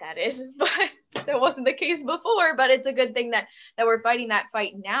why that is, but that wasn't the case before, but it's a good thing that we're fighting that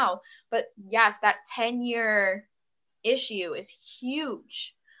fight now. But yes, that 10-year issue is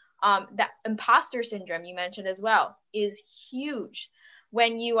huge. That imposter syndrome you mentioned as well is huge.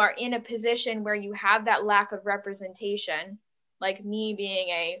 When you are in a position where you have that lack of representation, like me being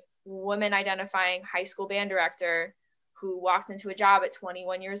a woman identifying high school band director who walked into a job at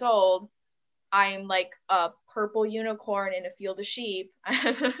 21 years old, I'm like a purple unicorn in a field of sheep.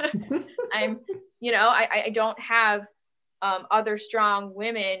 I don't have other strong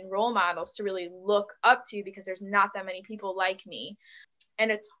women role models to really look up to, because there's not that many people like me.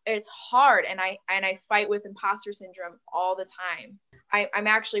 And it's hard. And I fight with imposter syndrome all the time. I'm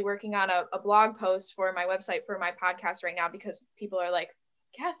actually working on a blog post for my website for my podcast right now, because people are like,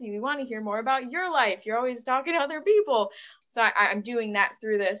 Cassie, we want to hear more about your life. You're always talking to other people. So I'm doing that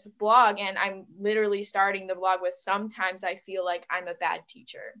through this blog, and I'm literally starting the blog with, sometimes I feel like I'm a bad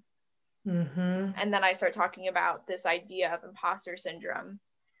teacher. Mm-hmm. And then I start talking about this idea of imposter syndrome,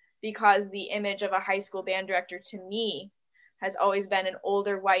 because the image of a high school band director to me has always been an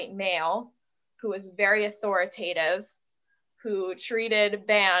older white male who was very authoritative, who treated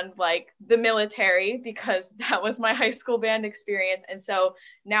band like the military, because that was my high school band experience. And so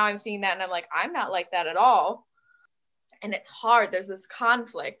now I'm seeing that and I'm like, I'm not like that at all. And it's hard. There's this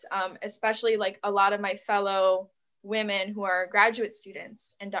conflict, especially like a lot of my fellow women who are graduate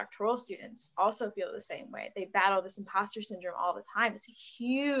students and doctoral students also feel the same way. They battle this imposter syndrome all the time. It's a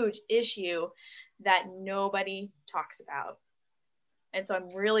huge issue that nobody talks about. And so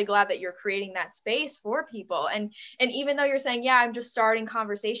I'm really glad that you're creating that space for people. And even though you're saying, yeah, I'm just starting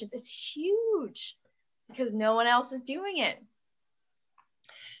conversations, it's huge because no one else is doing it.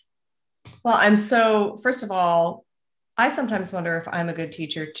 Well, first of all, I sometimes wonder if I'm a good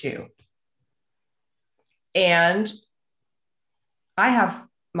teacher too. And I have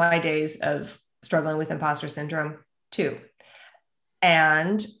my days of struggling with imposter syndrome too.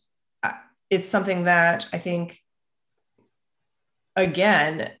 And it's something that I think,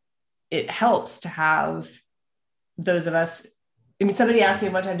 again, it helps to have those of us. I mean, somebody asked me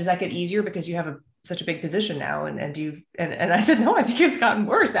one time, does that get easier because you have such a big position now? And I said, no, I think it's gotten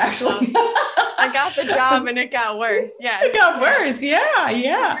worse, actually. I got the job and it got worse. Yeah. It got worse. Yeah.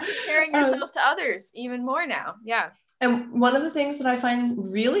 You're comparing yourself to others even more now. Yeah. And one of the things that I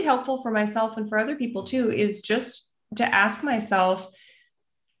find really helpful for myself and for other people too, is just to ask myself,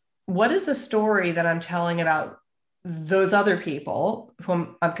 what is the story that I'm telling about those other people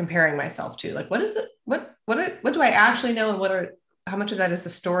whom I'm comparing myself to? Like, what do I actually know? And much of that is the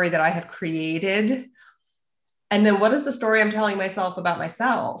story that I have created? And then what is the story I'm telling myself about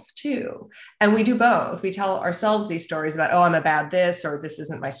myself too? And we do both. We tell ourselves these stories about, oh, I'm a bad this, or this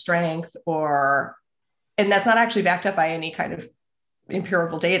isn't my strength, and that's not actually backed up by any kind of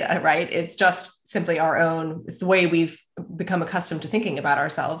empirical data, right? It's just simply our own, it's the way we've become accustomed to thinking about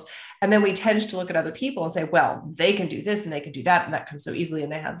ourselves. And then we tend to look at other people and say, well, they can do this and they can do that. And that comes so easily.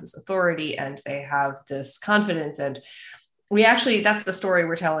 And they have this authority and they have this confidence. And that's the story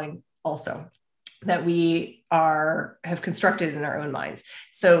we're telling also, that we have constructed in our own minds.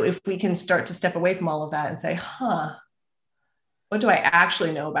 So if we can start to step away from all of that and say, what do I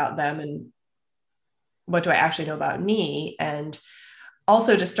actually know about them? And what do I actually know about me? And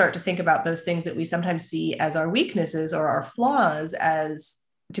also to start to think about those things that we sometimes see as our weaknesses or our flaws, as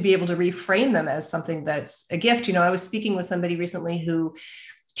to be able to reframe them as something that's a gift. I was speaking with somebody recently who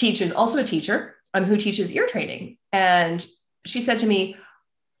teaches, also a teacher, who teaches ear training. And she said to me,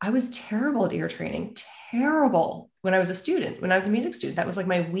 I was terrible at ear training, terrible when I was a student, when I was a music student. That was like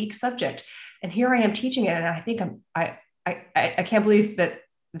my weak subject. And here I am teaching it. And I think I can't believe that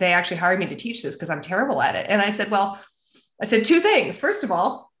they actually hired me to teach this because I'm terrible at it. And I said two things. First of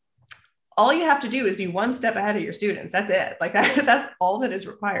all you have to do is be one step ahead of your students. That's it. Like that's all that is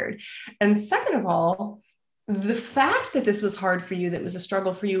required. And second of all, the fact that this was hard for you, that was a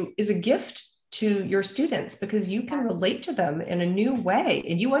struggle for you, is a gift to your students, because you can relate to them in a new way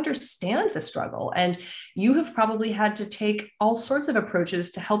and you understand the struggle, and you have probably had to take all sorts of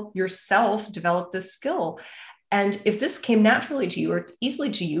approaches to help yourself develop this skill. And if this came naturally to you or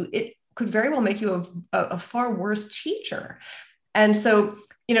easily to you, it could very well make you a far worse teacher. And so,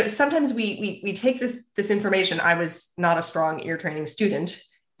 sometimes we take this information. I was not a strong ear training student.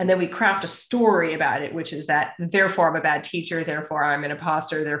 And then we craft a story about it, which is that therefore I'm a bad teacher, therefore I'm an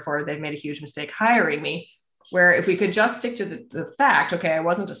imposter, therefore they've made a huge mistake hiring me. Where if we could just stick to the fact, okay, I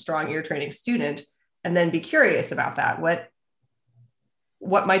wasn't a strong ear training student, and then be curious about that.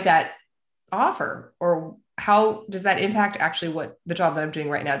 What might that offer? Or how does that impact actually what the job that I'm doing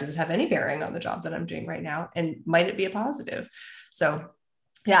right now? Does it have any bearing on the job that I'm doing right now? And might it be a positive? So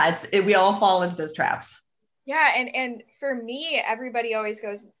yeah, we all fall into those traps. Yeah. And for me, everybody always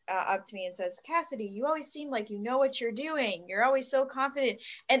goes up to me and says, Cassidy, you always seem like you know what you're doing. You're always so confident.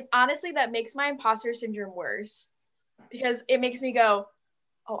 And honestly, that makes my imposter syndrome worse, because it makes me go,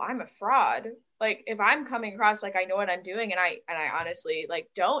 oh, I'm a fraud. Like if I'm coming across like I know what I'm doing, and I honestly like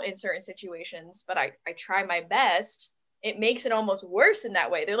don't in certain situations, but I try my best, it makes it almost worse in that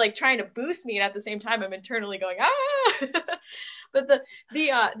way. They're like trying to boost me, and at the same time I'm internally going, But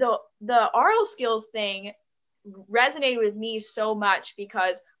the oral skills thing resonated with me so much,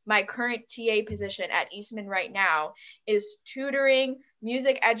 because my current TA position at Eastman right now is tutoring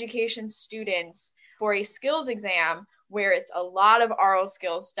music education students for a skills exam where it's a lot of oral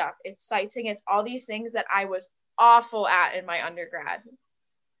skills stuff. It's citing, it's all these things that I was awful at in my undergrad.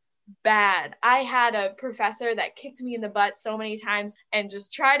 Bad. I had a professor that kicked me in the butt so many times and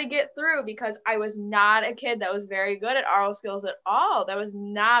just tried to get through, because I was not a kid that was very good at oral skills at all. That was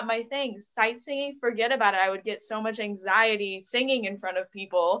not my thing. Sight singing, forget about it. I would get so much anxiety singing in front of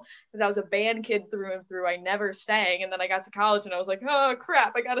people because I was a band kid through and through. I never sang. And then I got to college and I was like, oh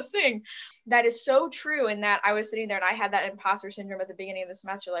crap, I gotta sing. That is so true. In that I was sitting there and I had that imposter syndrome at the beginning of the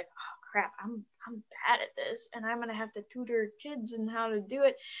semester, like, oh crap, I'm bad at this and I'm going to have to tutor kids and how to do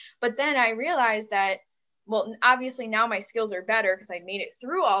it. But then I realized that, well, obviously now my skills are better because I made it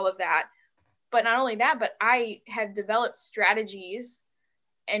through all of that. But not only that, but I have developed strategies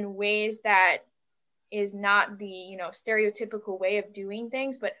and ways that is not the, stereotypical way of doing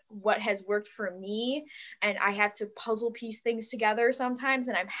things, but what has worked for me. And I have to puzzle piece things together sometimes,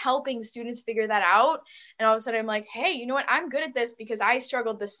 and I'm helping students figure that out. And all of a sudden I'm like, hey, you know what? I'm good at this because I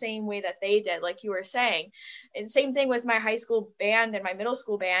struggled the same way that they did, like you were saying. And same thing with my high school band and my middle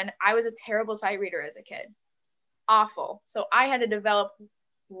school band. I was a terrible sight reader as a kid. Awful. So I had to develop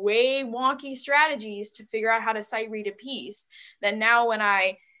way wonky strategies to figure out how to sight read a piece. Then now when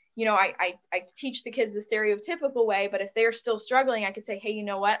I teach the kids the stereotypical way, but if they're still struggling, I could say, hey, you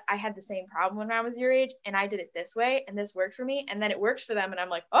know what? I had the same problem when I was your age and I did it this way and this worked for me. And then it works for them. And I'm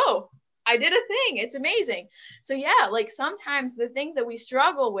like, oh, I did a thing. It's amazing. So yeah, like sometimes the things that we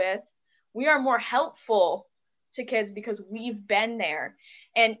struggle with, we are more helpful to kids because we've been there.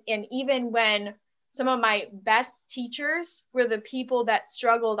 And even when some of my best teachers were the people that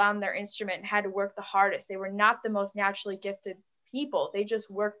struggled on their instrument and had to work the hardest, they were not the most naturally gifted people. They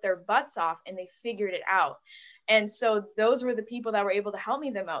just worked their butts off and they figured it out. And so those were the people that were able to help me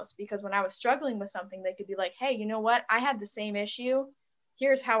the most, because when I was struggling with something, they could be like, hey, you know what? I had the same issue.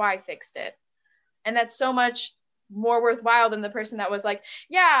 Here's how I fixed it. And that's so much more worthwhile than the person that was like,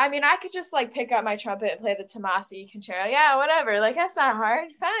 yeah, I mean, I could just like pick up my trumpet and play the Tomasi concerto. Yeah, whatever. Like, that's not hard.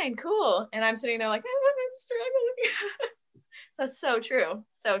 Fine, cool. And I'm sitting there like, I'm struggling. So that's so true.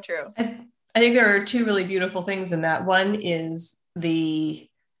 So true. I think there are two really beautiful things in that. One is the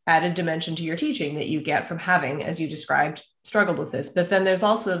added dimension to your teaching that you get from having, as you described, struggled with this. But then there's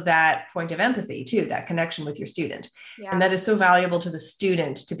also that point of empathy too, that connection with your student. Yeah. And that is so valuable to the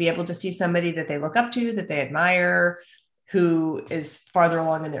student to be able to see somebody that they look up to, that they admire, who is farther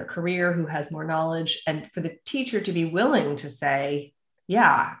along in their career, who has more knowledge. And for the teacher to be willing to say,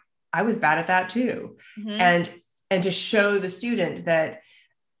 yeah, I was bad at that too. And to show the student that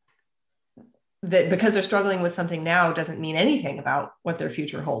because they're struggling with something now doesn't mean anything about what their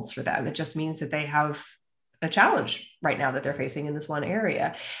future holds for them. It just means that they have a challenge right now that they're facing in this one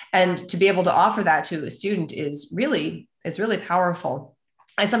area. And to be able to offer that to a student is really powerful.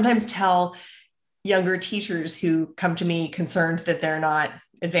 I sometimes tell younger teachers who come to me concerned that they're not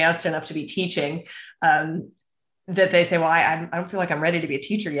advanced enough to be teaching, that they say, well, I don't feel like I'm ready to be a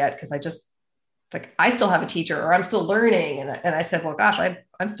teacher yet, because I still have a teacher, or I'm still learning. And I said, well, gosh,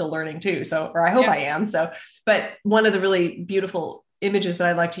 I'm still learning too. So, or I hope I am. So, but one of the really beautiful images that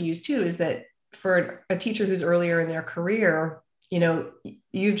I like to use too, is that for a teacher who's earlier in their career,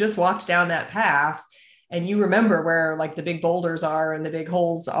 you've just walked down that path and you remember where like the big boulders are and the big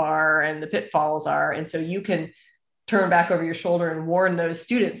holes are and the pitfalls are. And so you can turn back over your shoulder and warn those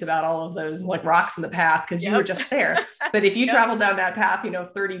students about all of those like rocks in the path, because you were just there. But if you traveled down that path,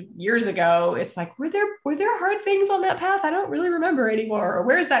 30 years ago, it's like, were there hard things on that path? I don't really remember anymore. Or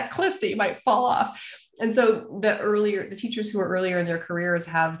where's that cliff that you might fall off? And so the teachers who are earlier in their careers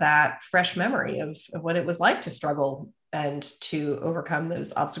have that fresh memory of what it was like to struggle and to overcome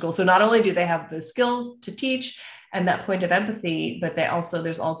those obstacles. So not only do they have the skills to teach and that point of empathy, but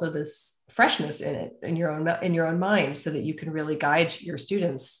there's also this freshness in it, in your own mind, so that you can really guide your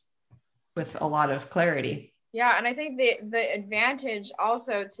students with a lot of clarity. Yeah. And I think the advantage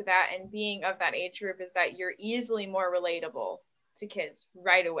also to that, and being of that age group, is that you're easily more relatable to kids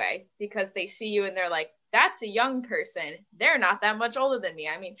right away, because they see you and they're like, that's a young person. They're not that much older than me.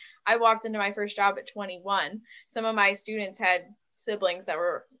 I mean, I walked into my first job at 21. Some of my students had siblings that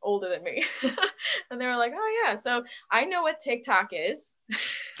were older than me. And they were like, oh yeah, so I know what TikTok is.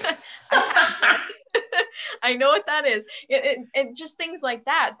 I know what that is. And just things like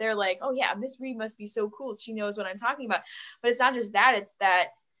that. They're like, oh yeah, Miss Reed must be so cool. She knows what I'm talking about. But it's not just that, it's that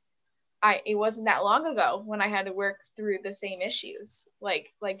it wasn't that long ago when I had to work through the same issues,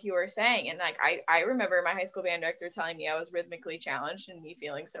 like you were saying. And like, I remember my high school band director telling me I was rhythmically challenged and me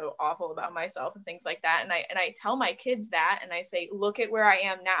feeling so awful about myself and things like that. And I tell my kids that, and I say, look at where I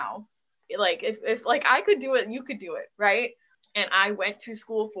am now. Like, if like I could do it, you could do it. Right. And I went to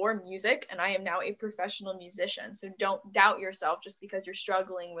school for music, and I am now a professional musician. So don't doubt yourself just because you're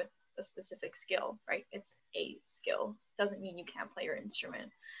struggling with a specific skill, right? It's a skill. Doesn't mean you can't play your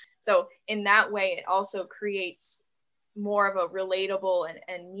instrument. So in that way, it also creates more of a relatable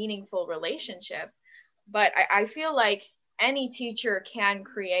and meaningful relationship. But I feel like any teacher can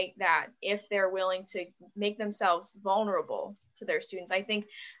create that if they're willing to make themselves vulnerable to their students. I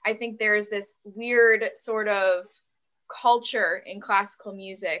think there's this weird sort of culture in classical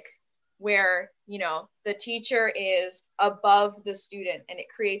music where, the teacher is above the student, and it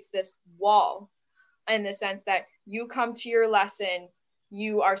creates this wall in the sense that you come to your lesson,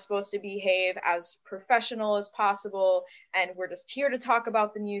 you are supposed to behave as professional as possible, and we're just here to talk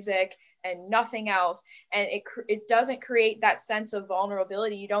about the music and nothing else. And it doesn't create that sense of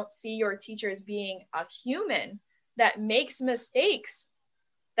vulnerability. You don't see your teacher as being a human that makes mistakes,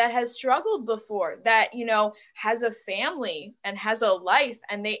 that has struggled before, that, has a family and has a life,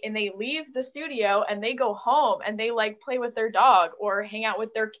 and they leave the studio and they go home and they like play with their dog or hang out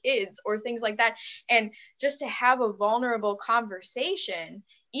with their kids or things like that. And just to have a vulnerable conversation,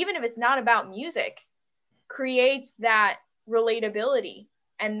 even if it's not about music, creates that relatability,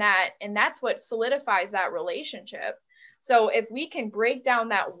 and that's what solidifies that relationship. So if we can break down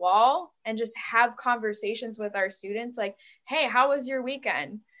that wall and just have conversations with our students, like, hey, how was your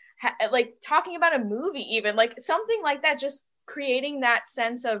weekend? Like talking about a movie, even like something like that, just creating that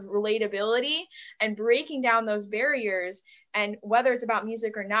sense of relatability and breaking down those barriers. And whether it's about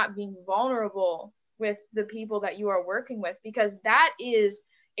music or not, being vulnerable with the people that you are working with, because that is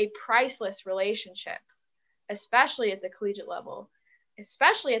a priceless relationship, especially at the collegiate level,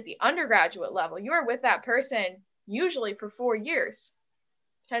 especially at the undergraduate level. You are with that person usually for 4 years,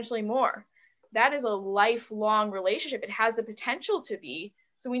 potentially more. That is a lifelong relationship. It has the potential to be.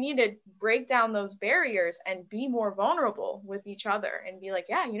 So we need to break down those barriers and be more vulnerable with each other and be like,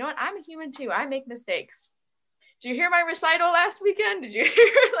 yeah, you know what? I'm a human too. I make mistakes. did you hear my recital last weekend? Did you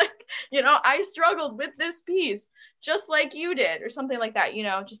hear, like, I struggled with this piece just like you did, or something like that,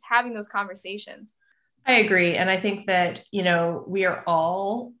 just having those conversations. I agree. And I think that, we are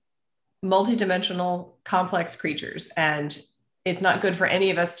all multidimensional, complex creatures. And it's not good for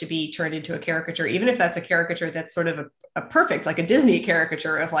any of us to be turned into a caricature, even if that's a caricature that's sort of a perfect, like a Disney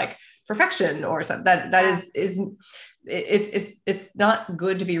caricature of like perfection or something. That is it's not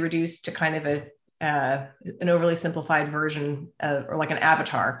good to be reduced to kind of an overly simplified version of, or like an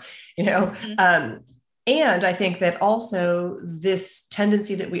avatar, Mm-hmm. And I think that also this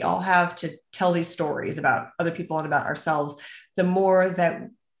tendency that we all have to tell these stories about other people and about ourselves, the more that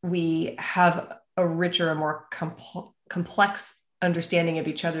we have a richer and more complex understanding of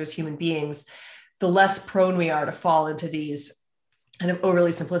each other as human beings, the less prone we are to fall into these kind of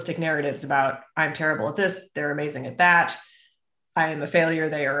overly simplistic narratives about I'm terrible at this, they're amazing at that, I am a failure,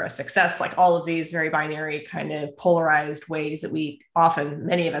 they are a success, like all of these very binary kind of polarized ways that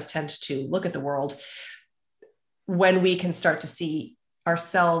many of us tend to look at the world. When we can start to see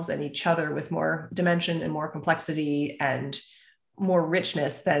ourselves and each other with more dimension and more complexity and more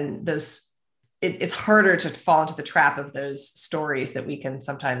richness, then it's harder to fall into the trap of those stories that we can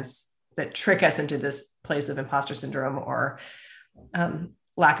sometimes, that trick us into this place of imposter syndrome or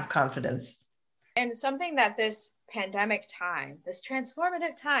lack of confidence. And something that this pandemic time, this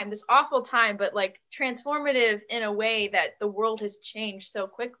transformative time, this awful time, but like transformative in a way that the world has changed so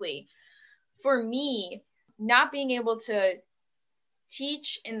quickly. For me, not being able to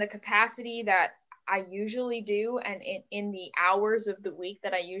teach in the capacity that I usually do and in the hours of the week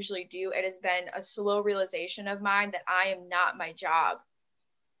that I usually do, it has been a slow realization of mine that I am not my job.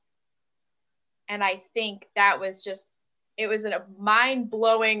 And I think that was it was a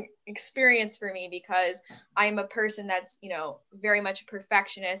mind-blowing experience for me, because I'm a person that's, very much a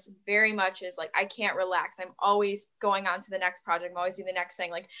perfectionist, very much is like, I can't relax. I'm always going on to the next project. I'm always doing the next thing.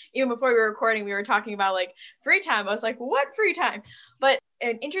 Like even before we were recording, we were talking about like free time. I was like, what free time? But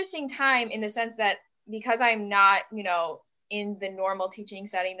an interesting time in the sense that because I'm not, in the normal teaching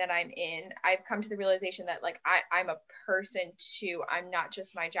setting that I'm in, I've come to the realization that like I'm a person too. I'm not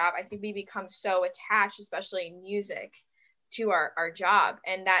just my job. I think we become so attached, especially in music, to our job,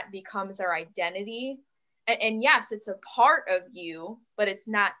 and that becomes our identity. And yes, it's a part of you, but it's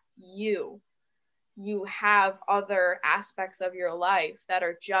not you. You have other aspects of your life that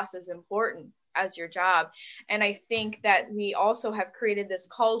are just as important as your job. And I think that we also have created this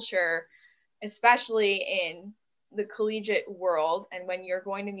culture, especially in the collegiate world, and when you're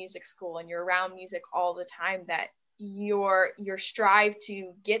going to music school and you're around music all the time, that your strive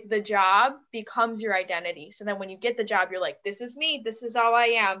to get the job becomes your identity. So then when you get the job, you're like, this is me, this is all I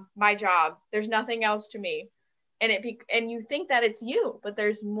am, my job, there's nothing else to me. And you think that it's you, but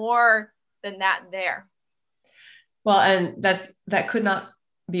there's more than that there. Well, and that could not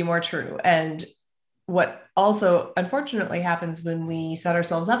be more true. And what also unfortunately happens when we set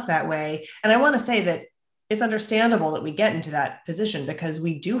ourselves up that way, and I want to say that it's understandable that we get into that position, because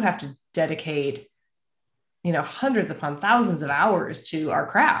we do have to dedicate hundreds upon thousands of hours to our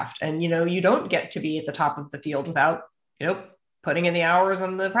craft. And, you don't get to be at the top of the field without, putting in the hours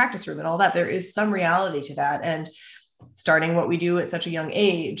in the practice room and all that. There is some reality to that. And starting what we do at such a young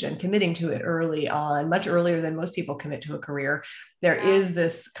age and committing to it early on, much earlier than most people commit to a career, there is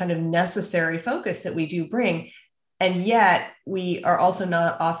this kind of necessary focus that we do bring. And yet we are also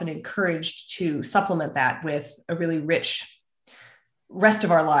not often encouraged to supplement that with a really rich rest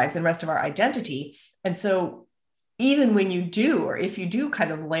of our lives and rest of our identity. And so even when you do, or if you do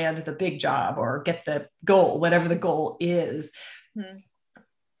kind of land the big job or get the goal, whatever the goal is,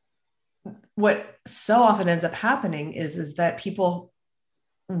 what so often ends up happening is that people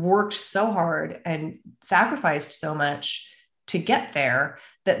worked so hard and sacrificed so much to get there,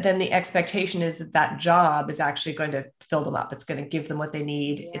 that then the expectation is that job is actually going to fill them up. It's going to give them what they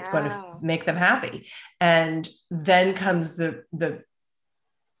need. Yeah. It's going to make them happy. And then comes the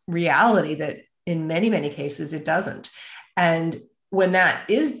reality that in many, many cases, it doesn't. And when that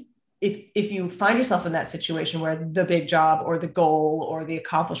is, if you find yourself in that situation where the big job or the goal or the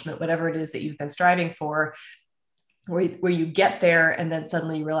accomplishment, whatever it is that you've been striving for, where you get there and then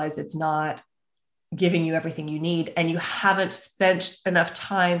suddenly you realize it's not giving you everything you need, and you haven't spent enough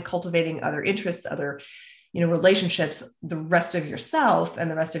time cultivating other interests, other relationships, the rest of yourself and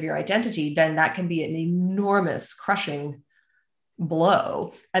the rest of your identity, then that can be an enormous crushing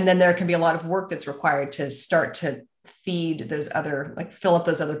blow. And then there can be a lot of work that's required to start to feed those other, like fill up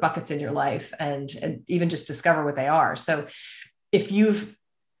those other buckets in your life and even just discover what they are. So if you've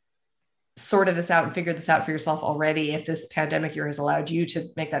sorted this out and figured this out for yourself already, if this pandemic year has allowed you to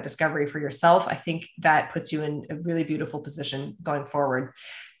make that discovery for yourself, I think that puts you in a really beautiful position going forward.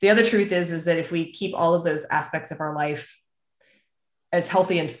 The other truth is that if we keep all of those aspects of our life as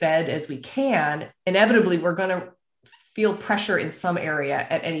healthy and fed as we can, inevitably we're going to feel pressure in some area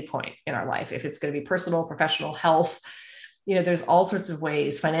at any point in our life. If it's going to be personal, professional, health, there's all sorts of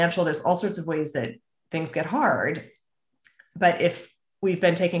ways, financial, there's all sorts of ways that things get hard. But if we've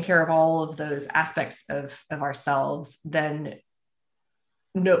been taking care of all of those aspects of ourselves, then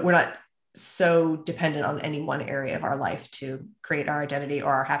we're not so dependent on any one area of our life to create our identity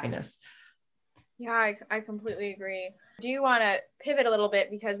or our happiness. Yeah, I completely agree. Do you want to pivot a little bit,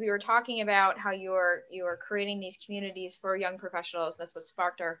 because we were talking about how you're creating these communities for young professionals. That's what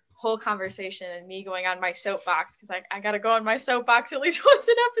sparked our whole conversation, and me going on my soapbox, because I got to go on my soapbox at least once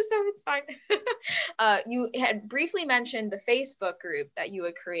an episode. It's fine. You had briefly mentioned the Facebook group that you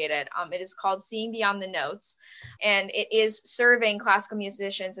had created. It is called Seeing Beyond the Notes, and it is serving classical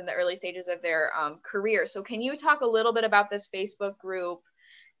musicians in the early stages of their career. So can you talk a little bit about this Facebook group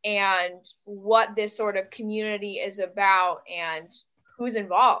and what this sort of community is about and who's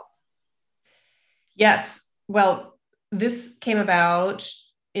involved? Yes. Well, this came about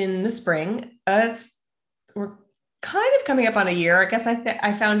in the spring. We're kind of coming up on a year. I guess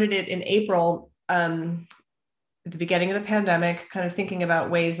I founded it in April, at the beginning of the pandemic, kind of thinking about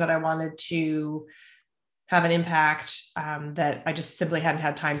ways that I wanted to have an impact that I just simply hadn't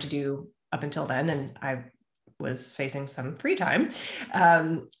had time to do up until then. And I was facing some free time.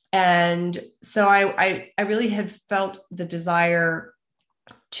 And so I really had felt the desire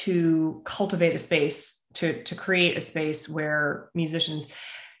to cultivate a space, to create a space where musicians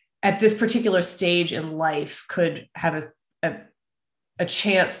at this particular stage in life could have a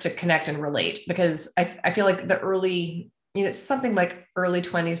chance to connect and relate. Because I feel like the early, something like early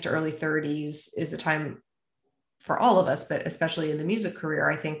 20s to early 30s is the time for all of us, but especially in the music career,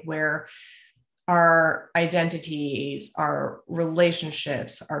 I think, where our identities, our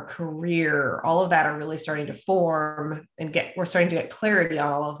relationships, our career, all of that are really starting to form and we're starting to get clarity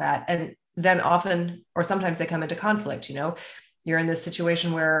on all of that. And then often, or sometimes they come into conflict. You're in this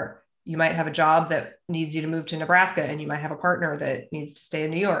situation where you might have a job that needs you to move to Nebraska, and you might have a partner that needs to stay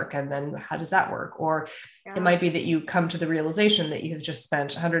in New York. And then how does that work? Or It might be that you come to the realization that you have just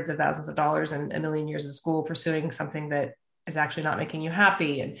spent hundreds of thousands of dollars and a million years in school pursuing something that is actually not making you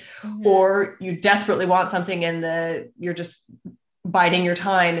happy. And, or you desperately want something and you're just biding your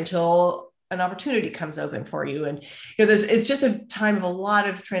time until an opportunity comes open for you. And, it's just a time of a lot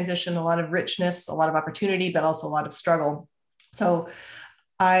of transition, a lot of richness, a lot of opportunity, but also a lot of struggle. So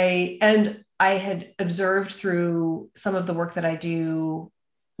I had observed through some of the work that I do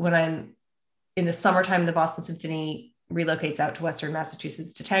when I'm in the summertime, the Boston Symphony relocates out to Western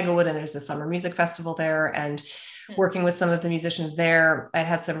Massachusetts to Tanglewood, and there's a summer music festival there. And working with some of the musicians there, I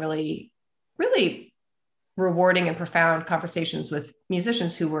had some really, really rewarding and profound conversations with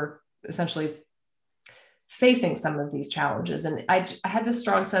musicians who were essentially facing some of these challenges. And I had this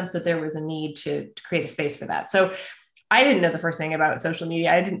strong sense that there was a need to create a space for that. So I didn't know the first thing about social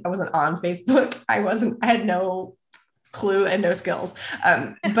media. I wasn't on Facebook. I had no clue and no skills.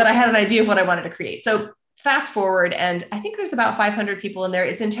 But I had an idea of what I wanted to create. So fast forward, and I think there's about 500 people in there.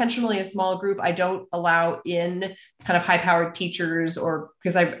 It's intentionally a small group. I don't allow in kind of high-powered teachers,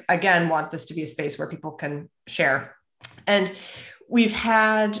 because I, again, want this to be a space where people can share. And we've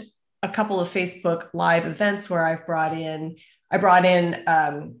had a couple of Facebook Live events where I brought in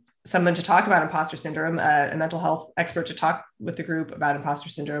someone to talk about imposter syndrome, a mental health expert to talk with the group about imposter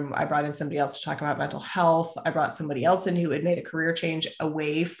syndrome. I brought in somebody else to talk about mental health. I brought somebody else in who had made a career change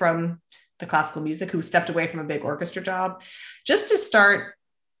away from the classical music, who stepped away from a big orchestra job, just to start,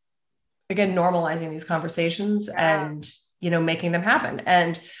 again, normalizing these conversations and, making them happen.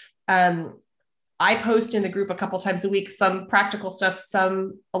 And I post in the group a couple times a week, some practical stuff, a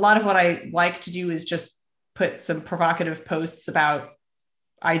lot of what I like to do is just put some provocative posts about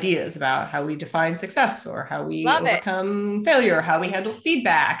ideas about how we define success, or how we overcome failure, or how we handle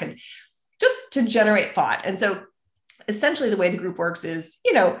feedback, and just to generate thought. And so essentially the way the group works is,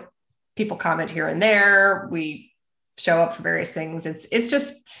 people comment here and there. We show up for various things. It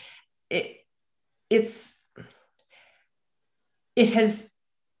has,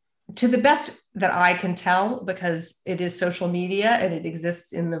 to the best that I can tell, because it is social media and it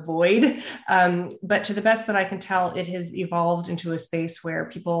exists in the void. But to the best that I can tell, it has evolved into a space where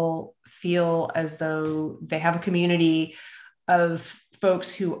people feel as though they have a community of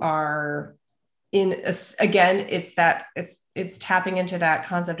folks who are again, it's tapping into that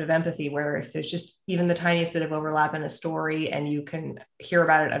concept of empathy, where if there's just even the tiniest bit of overlap in a story and you can hear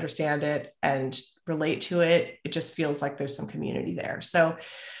about it, understand it, and relate to it, it just feels like there's some community there. So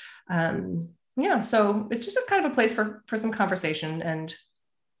yeah, so it's just a kind of a place for some conversation, and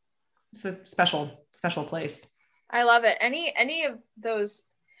it's a special place. I love it. Any of those,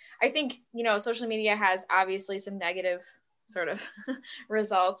 I think, social media has obviously some negative sort of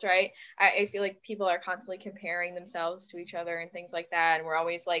results, right? I feel like people are constantly comparing themselves to each other and things like that. And we're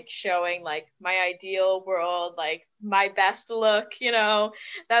always like showing like my ideal world, like my best look,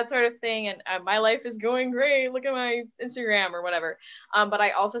 that sort of thing. And my life is going great. Look at my Instagram or whatever. But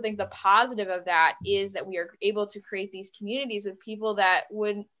I also think the positive of that is that we are able to create these communities with people that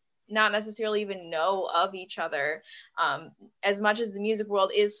would not necessarily even know of each other. As much as the music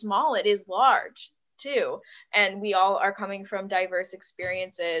world is small, it is large too. And we all are coming from diverse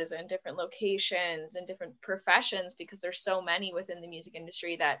experiences and different locations and different professions, because there's so many within the music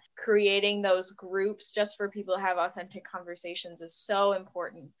industry, that creating those groups just for people to have authentic conversations is so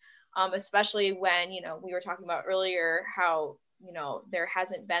important. Especially when, we were talking about earlier how, there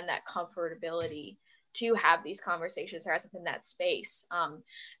hasn't been that comfortability to have these conversations. There hasn't been that space.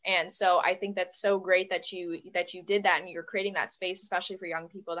 And so I think that's so great that you did that, and you're creating that space, especially for young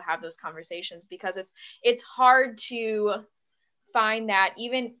people, to have those conversations, because it's hard to find that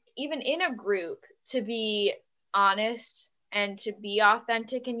even in a group, to be honest and to be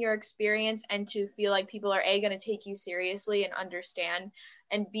authentic in your experience, and to feel like people are going to take you seriously and understand,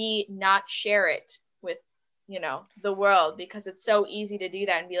 and B, not share it with the world, because it's so easy to do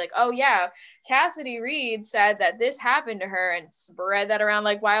that and be like, oh yeah, Cassidy Reed said that this happened to her, and spread that around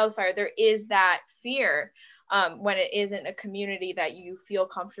like wildfire. There is that fear when it isn't a community that you feel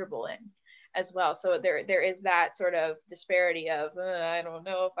comfortable in as well. So there is that sort of disparity of I don't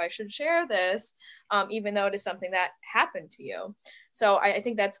know if I should share this, even though it is something that happened to you. So I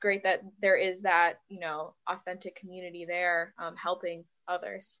think that's great that there is that authentic community there, helping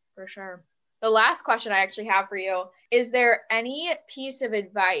others, for sure. The last question I actually have for you, is there any piece of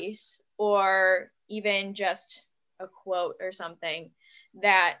advice, or even just a quote or something,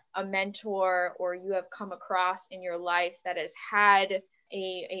 that a mentor or you have come across in your life that has had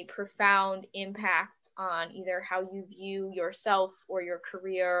a profound impact on either how you view yourself or your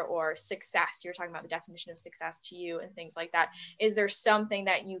career or success? You're talking about the definition of success to you and things like that. Is there something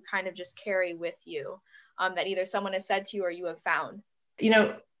that you kind of just carry with you, that either someone has said to you or you have found?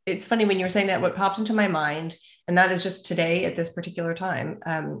 It's funny when you were saying that, what popped into my mind, and that is just today at this particular time,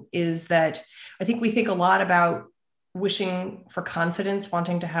 is that I think we think a lot about wishing for confidence,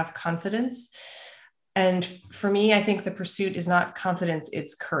 wanting to have confidence. And for me, I think the pursuit is not confidence,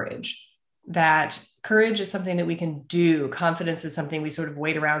 it's courage. That courage is something that we can do. Confidence is something we sort of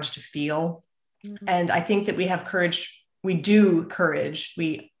wait around to feel. Mm-hmm. And I think that we have courage. We do courage.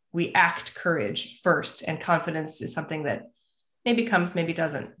 We act courage first. And confidence is something that maybe comes, maybe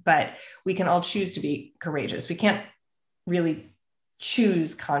doesn't, but we can all choose to be courageous. We can't really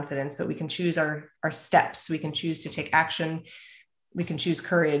choose confidence, but we can choose our steps. We can choose to take action. We can choose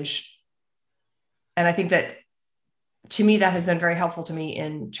courage. And I think that, to me, that has been very helpful to me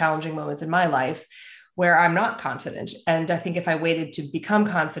in challenging moments in my life where I'm not confident. And I think if I waited to become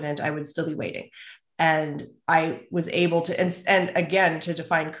confident, I would still be waiting. And I was able to, and again, to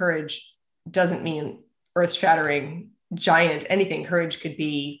define courage doesn't mean earth-shattering, giant anything. Courage could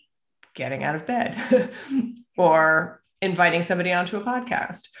be getting out of bed or inviting somebody onto a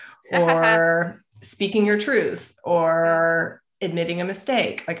podcast or speaking your truth or admitting a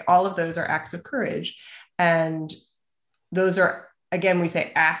mistake. Like, all of those are acts of courage. And those are, again, we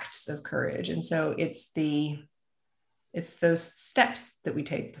say acts of courage. And so it's those steps that we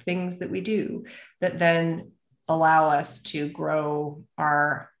take, the things that we do, that then allow us to grow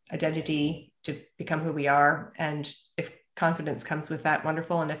our identity, to become who we are. And if confidence comes with that,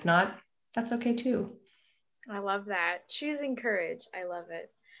 wonderful. And if not, that's okay too. I love that. Choosing courage. I love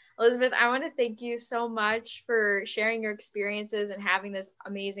it. Elizabeth, I want to thank you so much for sharing your experiences and having this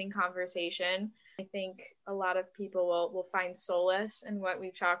amazing conversation. I think a lot of people will find solace in what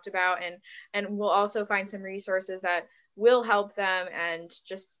we've talked about, and will also find some resources that will help them, and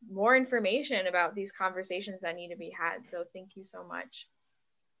just more information about these conversations that need to be had. So thank you so much.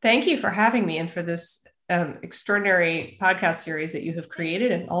 Thank you for having me, and for this extraordinary podcast series that you have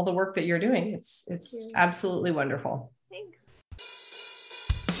created, and all the work that you're doing. It's absolutely wonderful.